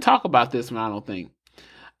 we didn't talk about this one, I don't think.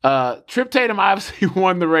 Trip Tatum obviously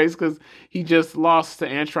won the race because he just lost to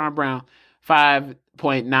Antron Brown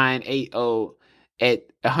 5.980 at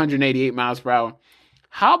 188 miles per hour.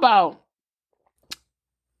 How about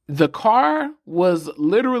the car was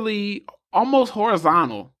literally almost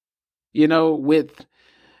horizontal, with,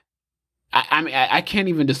 I can't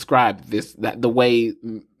even describe the way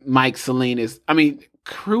Mike Salinas,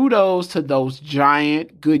 kudos to those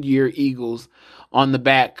giant Goodyear Eagles on the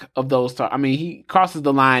back of those. He crosses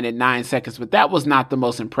the line at 9 seconds, but that was not the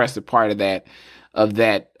most impressive part of that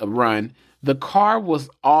run. The car was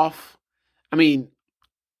off.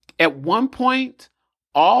 At one point,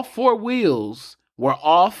 all four wheels were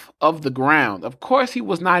off of the ground. Of course, he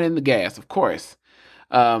was not in the gas, of course.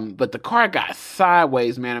 But the car got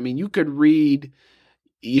sideways, man. You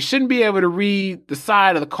you shouldn't be able to read the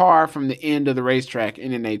side of the car from the end of the racetrack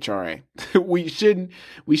in NHRA. we shouldn't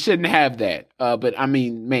have that. But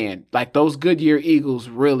man, like those Goodyear Eagles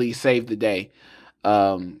really saved the day.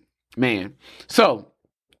 Man. So,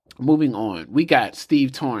 moving on, we got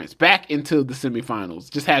Steve Torrence back into the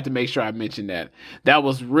semifinals. Just had to make sure I mentioned that. That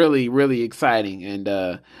was really, really exciting.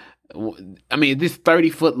 And, this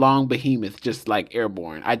 30-foot long behemoth, just like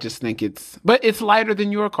airborne. I just think it's lighter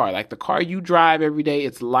than your car. Like the car you drive every day,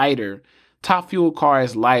 it's lighter. Top Fuel car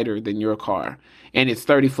is lighter than your car. And it's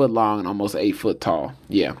 30-foot long and almost 8-foot tall.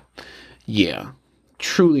 Yeah.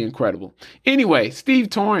 Truly incredible. Anyway, Steve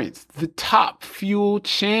Torrence, the Top Fuel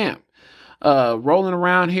champ. Rolling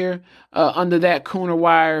around here under that Cooner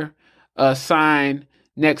wire sign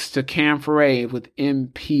next to Cam Ferret with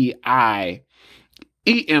EMPI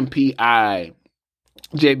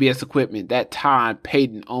JBS equipment, that Todd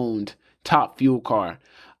Payton owned Top Fuel car.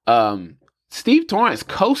 Steve Torrence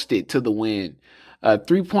coasted to the win,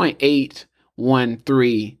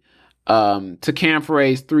 3.813 to Cam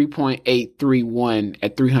Ferret's 3.831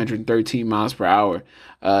 at 313 miles per hour.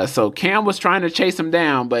 So Cam was trying to chase him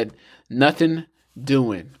down, but nothing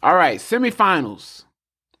doing. All right, semifinals.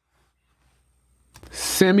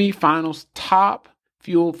 Top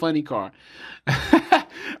Fuel funny car.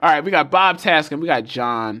 All right, we got Bob Tasker, we got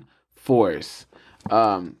John Force.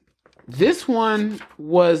 This one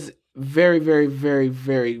was very, very, very,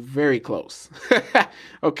 very, very close.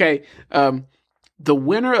 Okay. The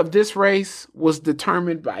winner of this race was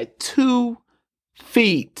determined by 2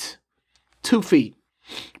 feet. 2 feet.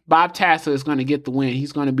 Bob Tasker is going to get the win.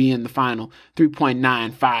 He's going to be in the final,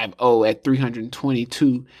 3.950 at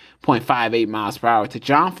 322.58 miles per hour. To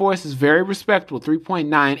John Force is very respectable,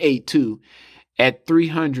 3.982 at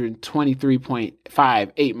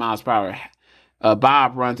 323.58 miles per hour.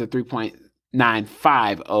 Bob runs at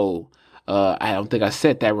 3.950. I don't think I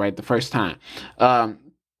said that right the first time. At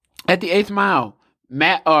the 8th mile,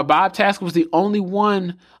 Bob Tasker was the only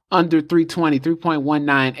one under 320,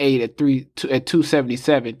 3.198 at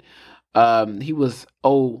 277. He was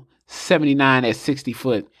 0.79 at 60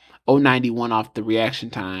 foot, 0.91 off the reaction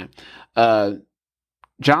time.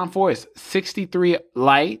 John Force, 63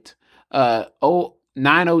 light,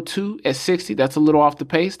 902 at 60. That's a little off the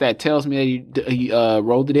pace. That tells me that he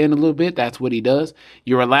rolled it in a little bit. That's what he does.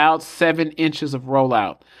 You're allowed 7 inches of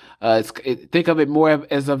rollout. Think of it more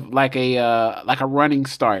as like a running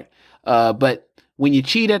start. But when you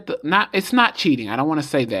cheat it's not cheating. I don't want to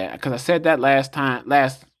say that because I said that last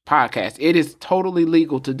podcast. It is totally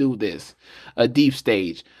legal to do this, a deep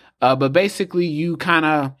stage. But basically you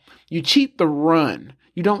cheat the run.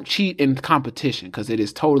 you don't cheat in competition because it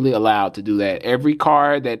is totally allowed to do that. Every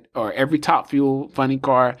car every Top Fuel funny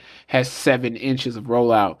car has 7 inches of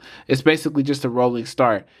rollout. It's basically just a rolling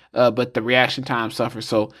start, but the reaction time suffers.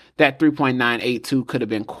 So that 3.982 could have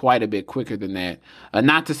been quite a bit quicker than that.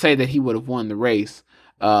 Not to say that he would have won the race,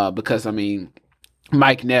 because I mean,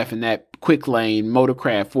 Mike Neff and that quick lane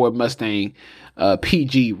Motorcraft Ford Mustang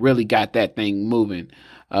PG really got that thing moving.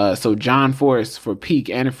 So John Force for Peak,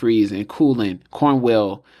 Antifreeze, and Coolant,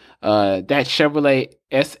 Cornwell, that Chevrolet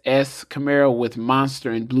SS Camaro with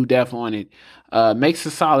Monster and Blue Def on it makes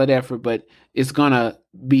a solid effort, but it's gonna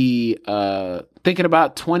be thinking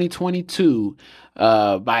about 2022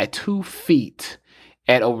 by 2 feet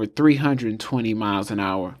at over 320 miles an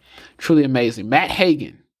hour. Truly amazing. Matt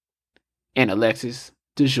Hagan and Alexis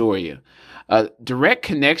DeJoria. Direct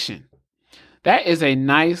connection. That is a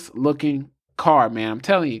nice looking car, man. I'm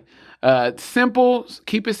telling you. Simple,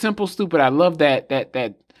 keep it simple, stupid. I love that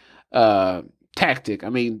tactic. I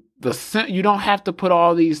mean, you don't have to put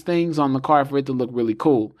all these things on the car for it to look really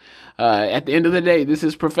cool. At the end of the day, this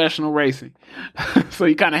is professional racing. So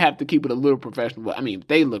you kind of have to keep it a little professional. But I mean,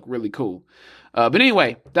 they look really cool. But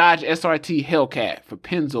anyway, Dodge SRT Hellcat for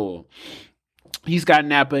Pennzoil. He's got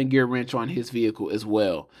Napa and gear wrench on his vehicle as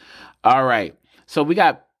well. All right. So we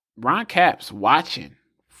got Ron Capps watching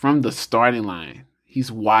from the starting line.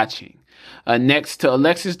 He's watching. Next to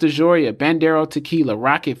Alexis DeJoria, Bandero Tequila,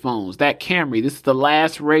 Rocket Phones, that Camry. This is the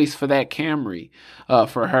last race for that Camry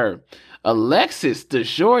for her. Alexis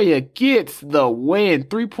DeJoria gets the win,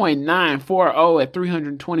 3.940 at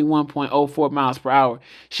 321.04 miles per hour.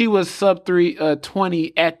 She was sub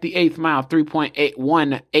 320 at the 8th mile,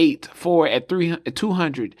 3.184 at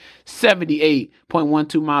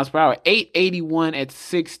 278.12 miles per hour, 881 at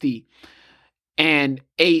 60, and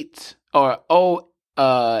 81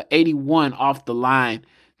 off the line.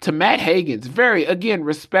 To Matt Hagan's very, again,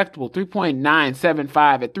 respectable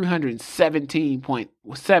 3.975 at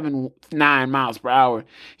 317.79 miles per hour.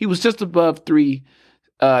 He was just above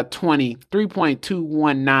 320,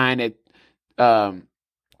 3.219 at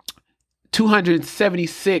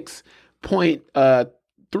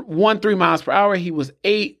 276.13 miles per hour. He was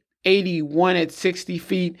 881 at 60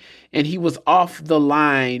 feet, and he was off the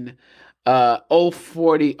line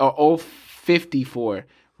 040 or 054.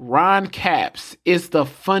 Ron Capps is the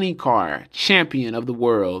funny car champion of the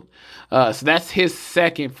world. So that's his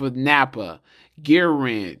second for Napa, gear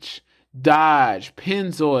wrench, Dodge,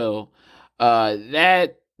 Pennzoil.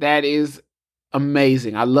 That is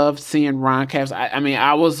amazing. I love seeing Ron Capps. I mean,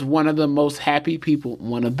 I was one of the most happy people.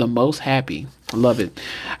 One of the most happy. I love it.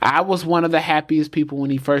 I was one of the happiest people when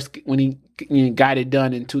he got it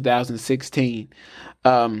done in 2016.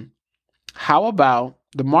 How about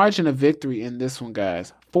the margin of victory in this one,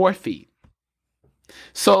 guys? 4 feet.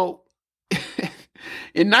 So,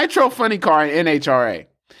 in Nitro Funny Car and NHRA,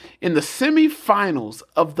 in the semifinals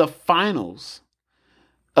of the finals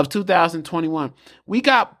of 2021, we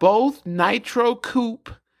got both Nitro Coupe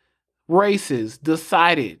races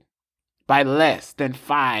decided by less than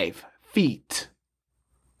 5 feet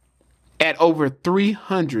at over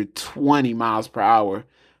 320 miles per hour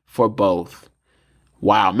for both.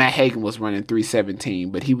 Wow, Matt Hagan was running 317,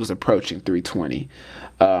 but he was approaching 320.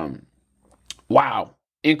 Wow,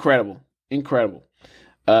 incredible.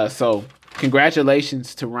 So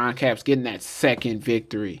congratulations to Ron Capps getting that second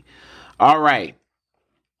victory. All right,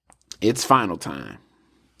 it's final time.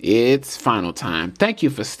 Thank you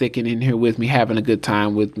for sticking in here with me, having a good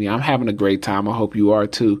time with me. I'm having a great time. I hope you are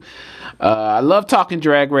too. I love talking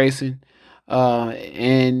drag racing,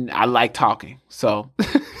 and I like talking. So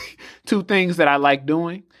two things that I like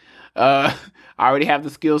doing. I already have the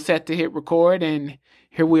skill set to hit record, and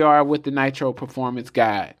here we are with the Nitro Performance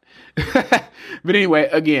Guide. But anyway,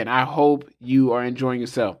 again, I hope you are enjoying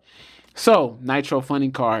yourself. So, Nitro Funny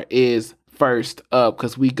Car is first up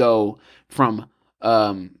because we go to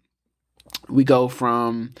the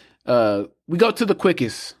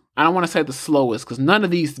quickest. I don't want to say the slowest because none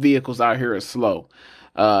of these vehicles out here are slow.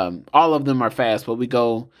 All of them are fast, but we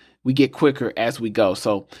get quicker as we go.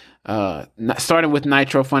 So, starting with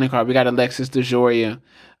Nitro Funny Car, we got Alexis DeJoria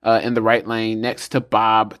in the right lane, next to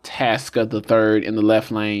Bob Tasca III in the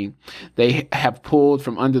left lane. They have pulled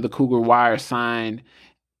from under the Cougar wire sign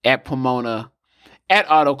at Pomona at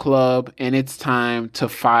Auto Club, and it's time to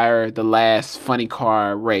fire the last funny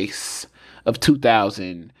car race of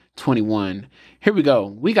 2021. Here we go.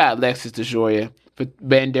 We got Alexis DeJoria for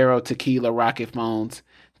Bandero Tequila, Rocket Phones,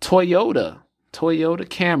 Toyota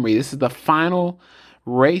Camry. This is the final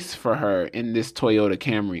race for her in this Toyota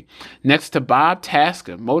Camry. Next to Bob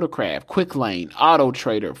Tasca, Motorcraft, Quick Lane, Auto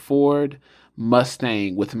Trader, Ford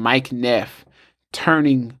Mustang with Mike Neff,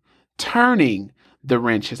 turning the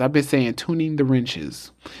wrenches. I've been saying tuning the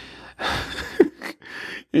wrenches.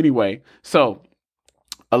 Anyway, so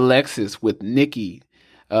Alexis with Nikki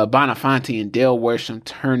Bonafonte and Dale Worsham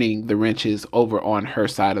turning the wrenches over on her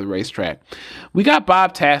side of the racetrack. We got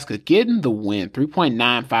Bob Tasker getting the win,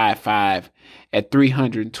 3.955 at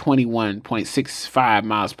 321.65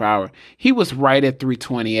 miles per hour. He was right at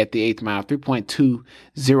 320 at the 8th mile,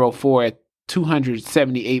 3.204 at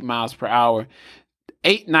 278 miles per hour,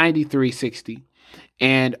 893.60,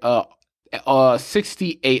 and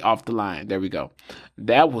 68 off the line. There we go.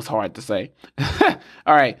 That was hard to say.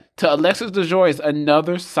 All right. To Alexis DeJoy's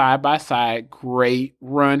another side-by-side great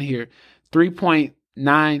run here.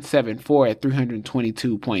 3.974 at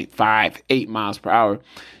 322.58 miles per hour.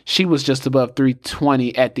 She was just above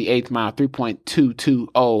 320 at the 8th mile.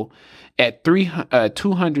 3.220 at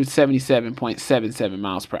 277.77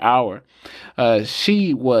 miles per hour.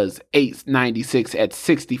 She was 896 at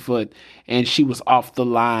 60 foot, and she was off the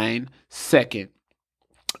line second.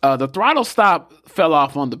 The throttle stop fell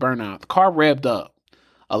off on the burnout. The car revved up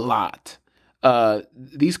a lot.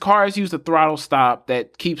 These cars use a throttle stop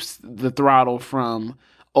that keeps the throttle from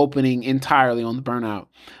opening entirely on the burnout.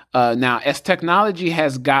 Now, as technology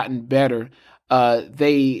has gotten better,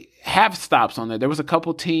 they have stops on there. There was a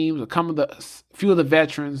couple teams, few of the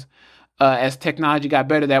veterans, as technology got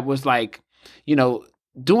better, that was like,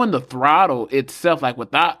 doing the throttle itself, like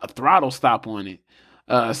without a throttle stop on it.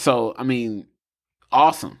 So, I mean,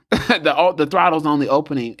 awesome. The throttle's only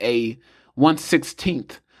opening a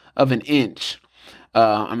 1/16th of an inch.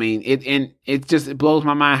 I mean, it blows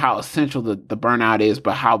my mind how essential the burnout is,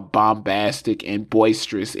 but how bombastic and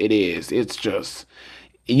boisterous it is. It's just,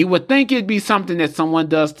 you would think it'd be something that someone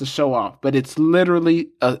does to show off, but it's literally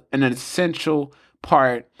an essential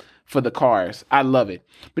part for the cars. I love it.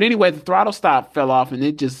 But anyway, the throttle stop fell off and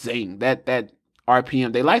it just zinged. That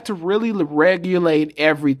RPM. They like to really regulate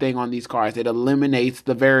everything on these cars. It eliminates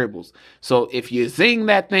the variables. So if you zing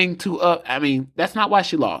that thing too up, I mean, that's not why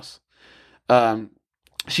she lost.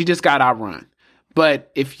 She just got outrun.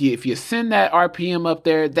 But if you send that RPM up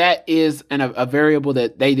there, that is a variable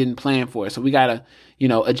that they didn't plan for. So we gotta,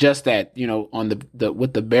 adjust that, on the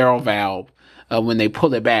with the barrel valve when they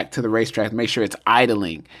pull it back to the racetrack, make sure it's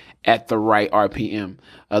idling at the right RPM.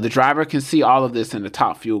 The driver can see all of this in the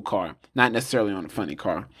top fuel car, not necessarily on the funny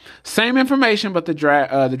car. Same information, but the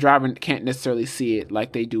driver can't necessarily see it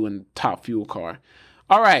like they do in the top fuel car.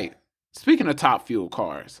 All right, speaking of top fuel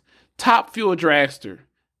cars, Top Fuel Dragster,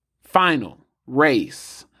 final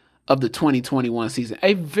race of the 2021 season.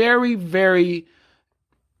 A very, very,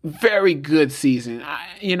 very good season,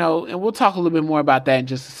 and we'll talk a little bit more about that in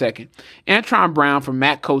just a second. Antron Brown from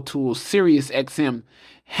Matco Tools, Sirius XM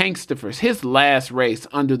Hangsters, his last race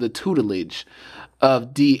under the tutelage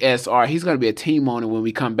of DSR. He's going to be a team owner when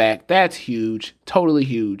we come back. That's huge, totally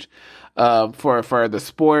huge for the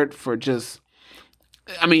sport. For just,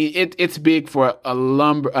 I mean, it's big for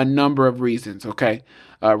a number of reasons. Okay,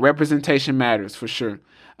 representation matters for sure.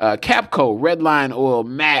 Capco, Redline Oil,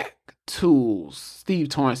 Mac Tools. Steve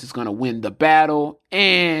Torrence is going to win the battle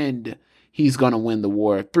and he's going to win the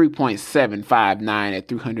war. 3.759 at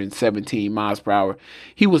 317 miles per hour.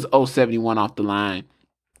 He was 071 off the line.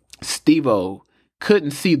 Steve-O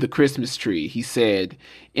couldn't see the Christmas tree, he said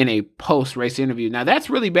in a post-race interview. Now, that's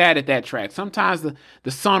really bad at that track. Sometimes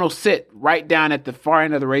the sun will sit right down at the far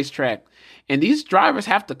end of the racetrack, and these drivers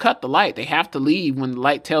have to cut the light. They have to leave when the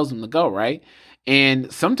light tells them to go, right?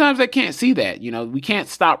 And sometimes they can't see that. We can't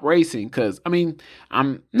stop racing because, I mean,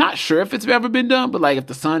 I'm not sure if it's ever been done, but like if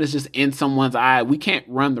the sun is just in someone's eye, we can't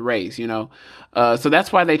run the race, So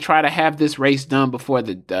that's why they try to have this race done before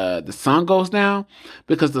the sun goes down,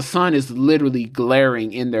 because the sun is literally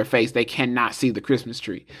glaring in their face. They cannot see the Christmas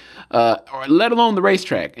tree, or let alone the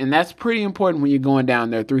racetrack. And that's pretty important when you're going down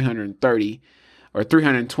there 330 or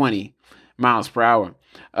 320 miles per hour.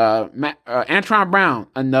 Antron Brown,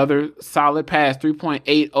 another solid pass,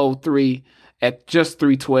 3.803 at just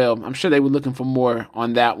 312. I'm sure they were looking for more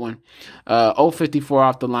on that one. 054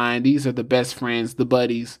 off the line. These are the best friends, the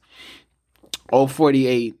buddies.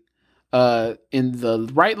 048 in the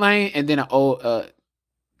right lane, and then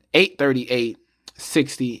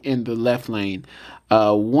 838.60 in the left lane.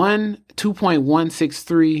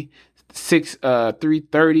 2.163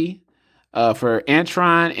 330 for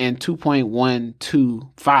Antron, and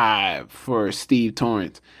 2.125 for Steve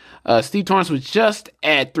Torrence. Steve Torrence was just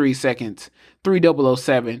at 3 seconds,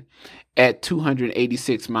 3007 at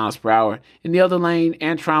 286 miles per hour. In the other lane,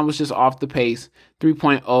 Antron was just off the pace,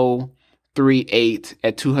 3.038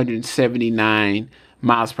 at 279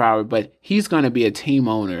 miles per hour, but he's going to be a team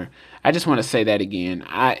owner. I just want to say that again.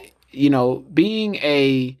 being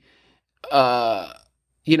a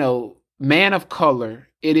man of color,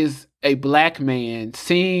 it is a black man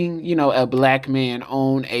seeing, a black man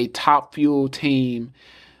own a Top Fuel team.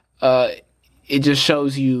 It just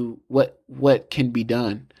shows you what can be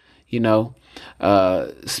done.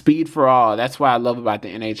 Speed for all. That's what I love about the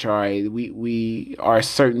NHRA. We are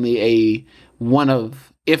certainly one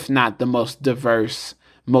of, if not the most diverse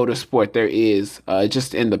motorsport there is.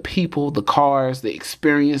 Just in the people, the cars, the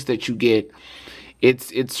experience that you get.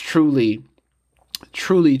 It's truly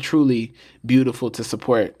beautiful to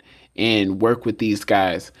support and work with these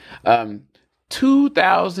guys.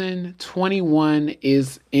 2021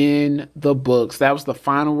 is in the books. That was the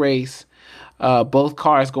final race. Both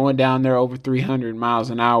cars going down there over 300 miles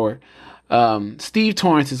an hour. Steve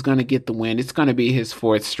Torrence is going to get the win. It's going to be his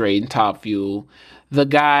fourth straight in Top Fuel. The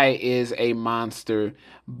guy is a monster.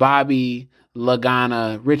 Bobby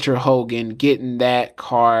Lagana, Richard Hogan getting that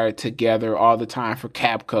car together all the time for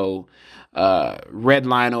Capco.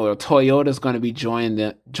 Redline or Toyota is going to be joining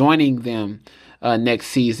them next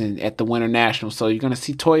season at the Winter National. So you're going to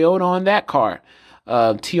see Toyota on that car.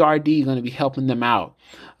 TRD going to be helping them out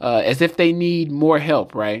as if they need more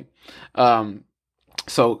help, right?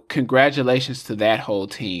 So congratulations to that whole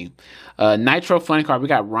team. Nitro Funny Car, we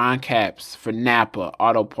got Ron Capps for Napa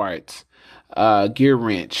Auto Parts, Gear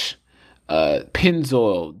Wrench,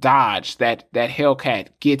 Pennzoil, Dodge. That Hellcat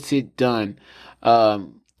gets it done.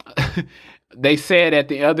 They said at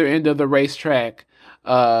the other end of the racetrack,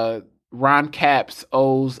 Ron Capps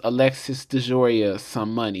owes Alexis DeJoria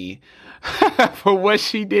some money for what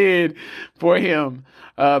she did for him.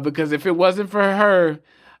 Because if it wasn't for her,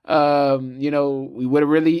 we would have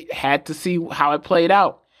really had to see how it played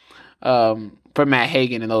out for Matt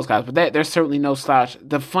Hagan and those guys. But there's certainly no slouch.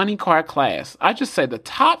 The funny car class, I just say the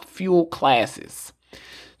Top Fuel classes,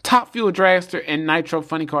 Top Fuel Dragster and Nitro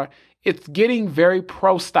Funny Car, it's getting very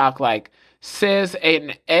pro stock like, says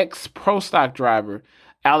an ex pro stock driver,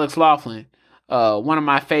 Alex Laughlin, one of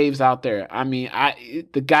my faves out there. I mean,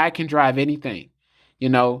 the guy can drive anything.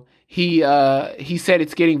 He said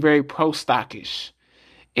it's getting very pro stockish,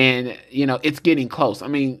 and it's getting close. I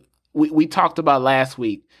mean, we talked about last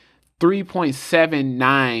week,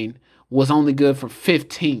 3.79 was only good for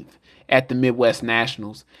 15th at the Midwest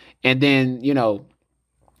Nationals, and then you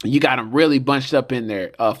got them really bunched up in there.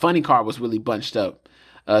 Funny Car was really bunched up.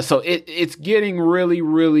 So it's getting really,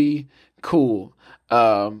 really cool.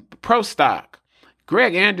 Pro stock.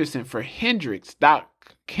 Greg Anderson for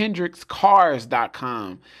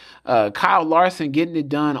HendricksCars.com. Kyle Larson getting it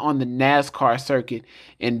done on the NASCAR circuit.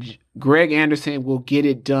 And Greg Anderson will get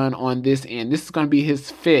it done on this end. This is going to be his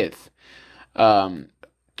fifth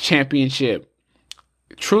championship.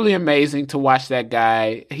 Truly amazing to watch that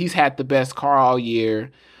guy. He's had the best car all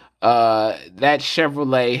year. That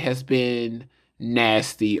Chevrolet has been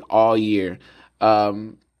nasty all year.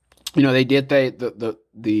 They did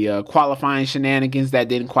the qualifying shenanigans that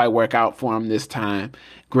didn't quite work out for him this time.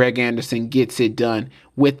 Greg Anderson gets it done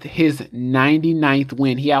with his 99th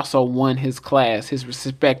win. He also won his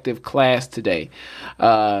respective class today,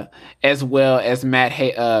 as well as Matt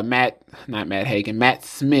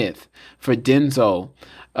Smith for Denso.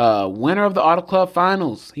 Winner of the Auto Club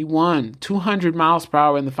Finals. He won 200 miles per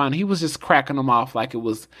hour in the final. He was just cracking them off like it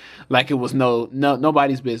was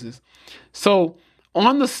nobody's business. So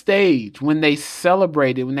on the stage, when they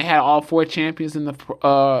celebrated, when they had all four champions in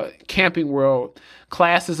the Camping World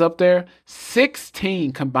classes up there,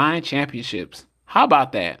 16 combined championships. How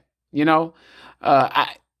about that?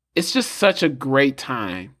 It's just such a great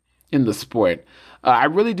time in the sport. I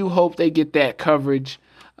really do hope they get that coverage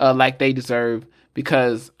like they deserve,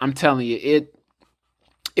 because I'm telling you,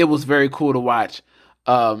 it was very cool to watch.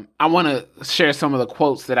 I want to share some of the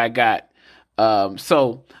quotes that I got.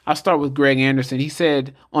 So I'll start with Greg Anderson. He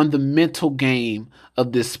said, on the mental game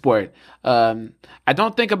of this sport, I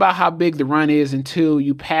don't think about how big the run is until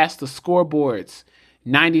you pass the scoreboards.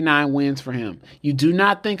 99 wins for him. You do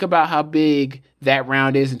not think about how big that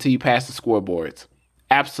round is until you pass the scoreboards.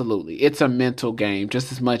 Absolutely. It's a mental game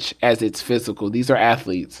just as much as it's physical. These are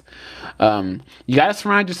athletes. You got to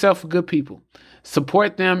surround yourself with good people.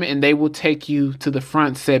 Support them and they will take you to the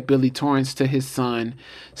front, said Billy Torrence to his son,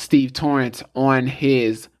 Steve Torrence, on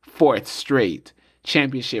his fourth straight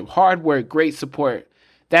championship. Hard work, great support.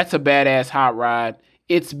 That's a badass hot rod.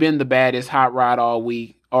 It's been the baddest hot rod all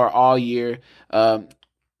week or all year.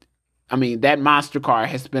 That monster car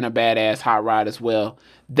has been a badass hot rod as well.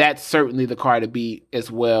 That's certainly the car to beat as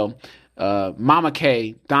well. Mama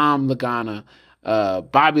K, Dom Lagana,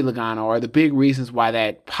 Bobby Logano are the big reasons why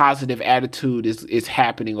that positive attitude is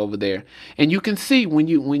happening over there. And you can see when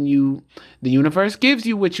the universe gives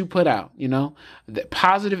you what you put out, that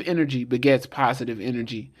positive energy begets positive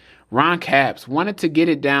energy. Ron Capps wanted to get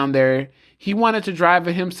it down there. He wanted to drive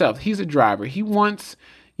it himself. He's a driver. He wants,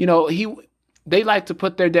 they like to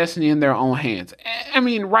put their destiny in their own hands. I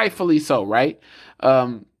mean, rightfully so, right?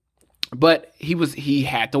 But he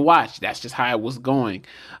had to watch. That's just how it was going.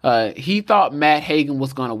 He thought Matt Hagan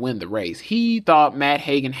was going to win the race. He thought Matt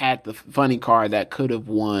Hagan had the funny car that could have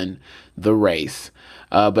won the race.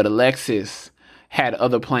 But Alexis had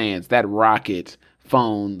other plans. That Rocket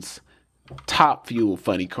Phones Top Fuel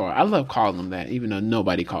funny car. I love calling him that, even though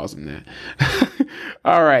nobody calls him that.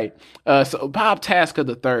 All right. So Bob Tasker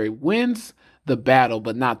III wins the battle,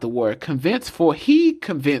 but not the war. He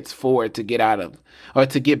convinced Ford to get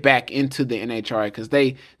back into the NHRA because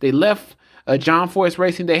they left John Force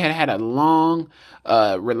Racing. They had a long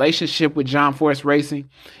relationship with John Force Racing,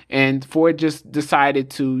 and Ford just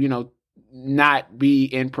decided to, not be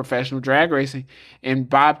in professional drag racing. And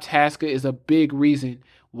Bob Tasker is a big reason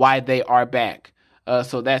why they are back.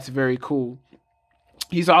 So that's very cool.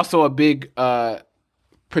 He's also a big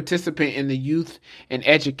participant in the youth and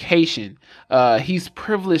education. He's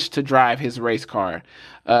privileged to drive his race car.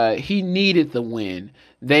 He needed the win.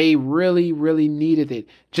 They really, really needed it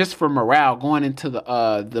just for morale going into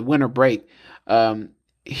the winter break.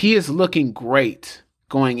 He is looking great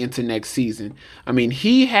going into next season. I mean,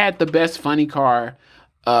 he had the best funny car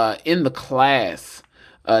in the class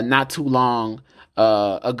not too long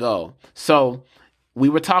ago. So we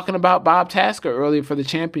were talking about Bob Tasker earlier for the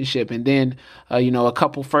championship, and then a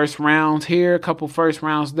couple first rounds here, a couple first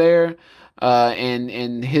rounds there,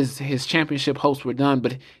 and his championship hopes were done.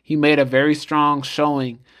 But he made a very strong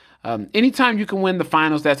showing. Anytime you can win the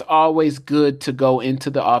finals, that's always good to go into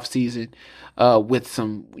the off season with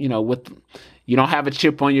some, you don't have a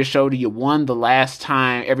chip on your shoulder. You won the last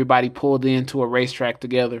time everybody pulled into a racetrack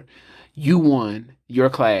together. You won your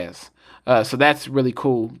class. So that's really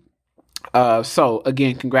cool. So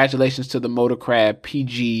again, congratulations to the Motorcraft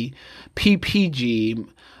PPG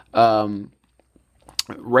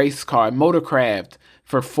race car, Motorcraft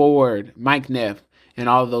for Ford, Mike Neff, and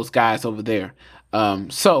all of those guys over there.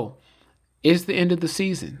 So it's the end of the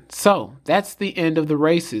season. So that's the end of the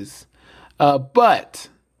races. But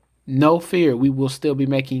no fear, we will still be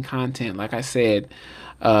making content. Like I said,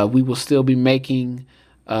 we will still be making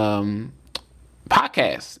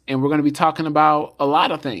podcasts, and we're going to be talking about a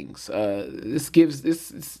lot of things. It's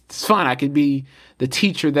fun. I could be the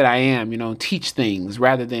teacher that I am, teach things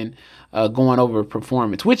rather than going over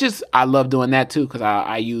performance, which is, I love doing that too, because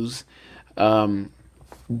I use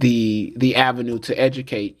the avenue to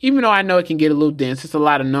educate, even though I know it can get a little dense. It's a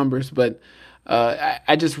lot of numbers, but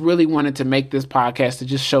I just really wanted to make this podcast to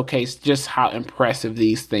just showcase just how impressive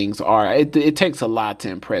these things are. It takes a lot to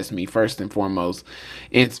impress me, first and foremost.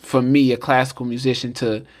 It's, for me, a classical musician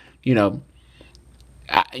to, I'm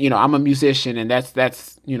a musician, and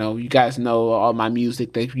that's you guys know all my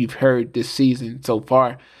music that you've heard this season so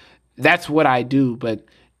far. That's what I do, but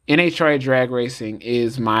NHRA drag racing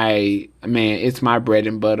is it's my bread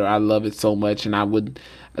and butter. I love it so much, and I would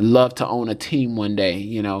love to own a team one day.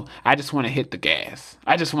 I just want to hit the gas.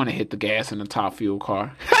 I just want to hit the gas in a Top Fuel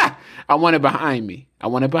car. I want it behind me. I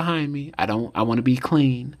want to be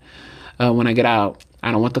clean when I get out.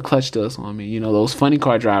 I don't want the clutch dust on me. Those funny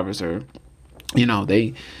car drivers are, you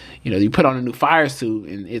put on a new fire suit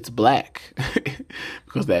and it's black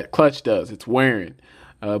because that clutch dust, it's wearing.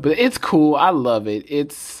 But it's cool. I love it.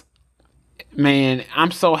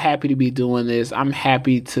 I'm so happy to be doing this. I'm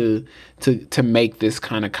happy to make this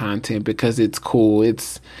kind of content because it's cool.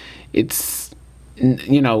 It's a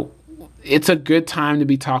good time to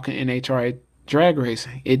be talking NHRA drag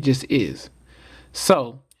racing. It just is.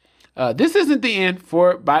 So this isn't the end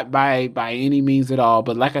by any means at all.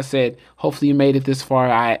 But like I said, hopefully you made it this far.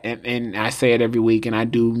 And I say it every week, and I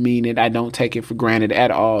do mean it. I don't take it for granted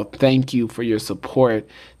at all. Thank you for your support.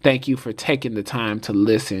 Thank you for taking the time to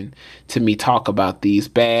listen to me talk about these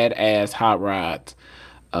badass hot rods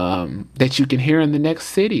that you can hear in the next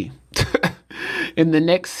city, in the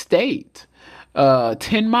next state.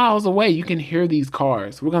 10 miles away, you can hear these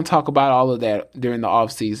cars. We're going to talk about all of that during the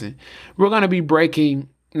off season. We're going to be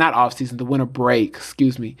the winter break,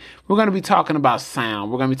 excuse me. We're going to be talking about sound.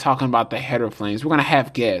 We're going to be talking about the header flames. We're going to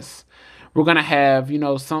have guests. We're going to have,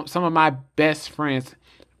 some of my best friends.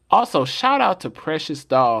 Also, shout out to Precious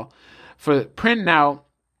Doll for printing out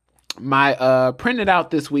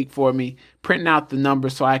this week for me, printing out the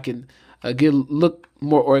numbers so I can look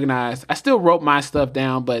more organized. I still wrote my stuff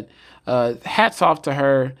down, but hats off to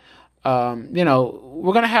her.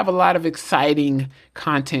 we're going to have a lot of exciting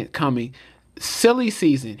content coming. Silly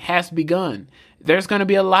season has begun. There's going to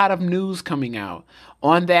be a lot of news coming out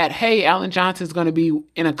on that. Hey, Alan Johnson's going to be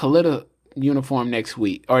in a Kalita uniform next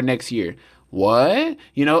week or next year. What?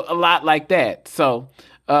 A lot like that. So,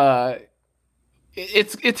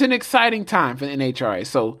 it's an exciting time for the NHRA.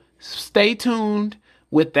 So stay tuned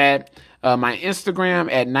with that. My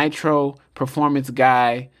Instagram at Nitro Performance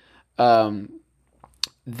Guy.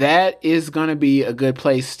 That is going to be a good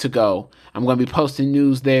place to go. I'm going to be posting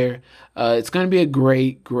news there. It's going to be a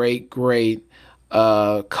great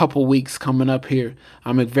couple weeks coming up here.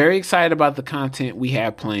 I'm very excited about the content we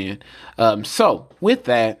have planned. So with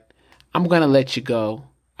that, I'm going to let you go.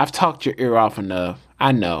 I've talked your ear off enough.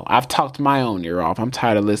 I know. I've talked my own ear off. I'm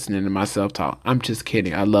tired of listening to myself talk. I'm just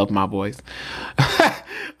kidding. I love my voice.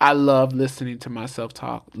 I love listening to myself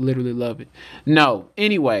talk. Literally love it. No.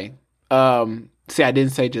 Anyway. See, I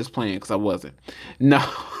didn't say just playing because I wasn't. No.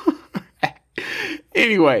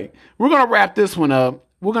 Anyway, we're going to wrap this one up.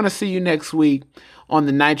 We're going to see you next week on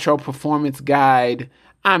the Nitro Performance Guide.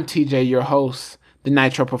 I'm TJ, your host, the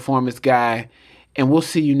Nitro Performance Guy, and we'll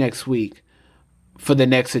see you next week for the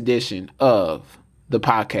next edition of the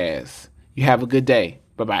podcast. You have a good day.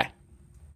 Bye-bye.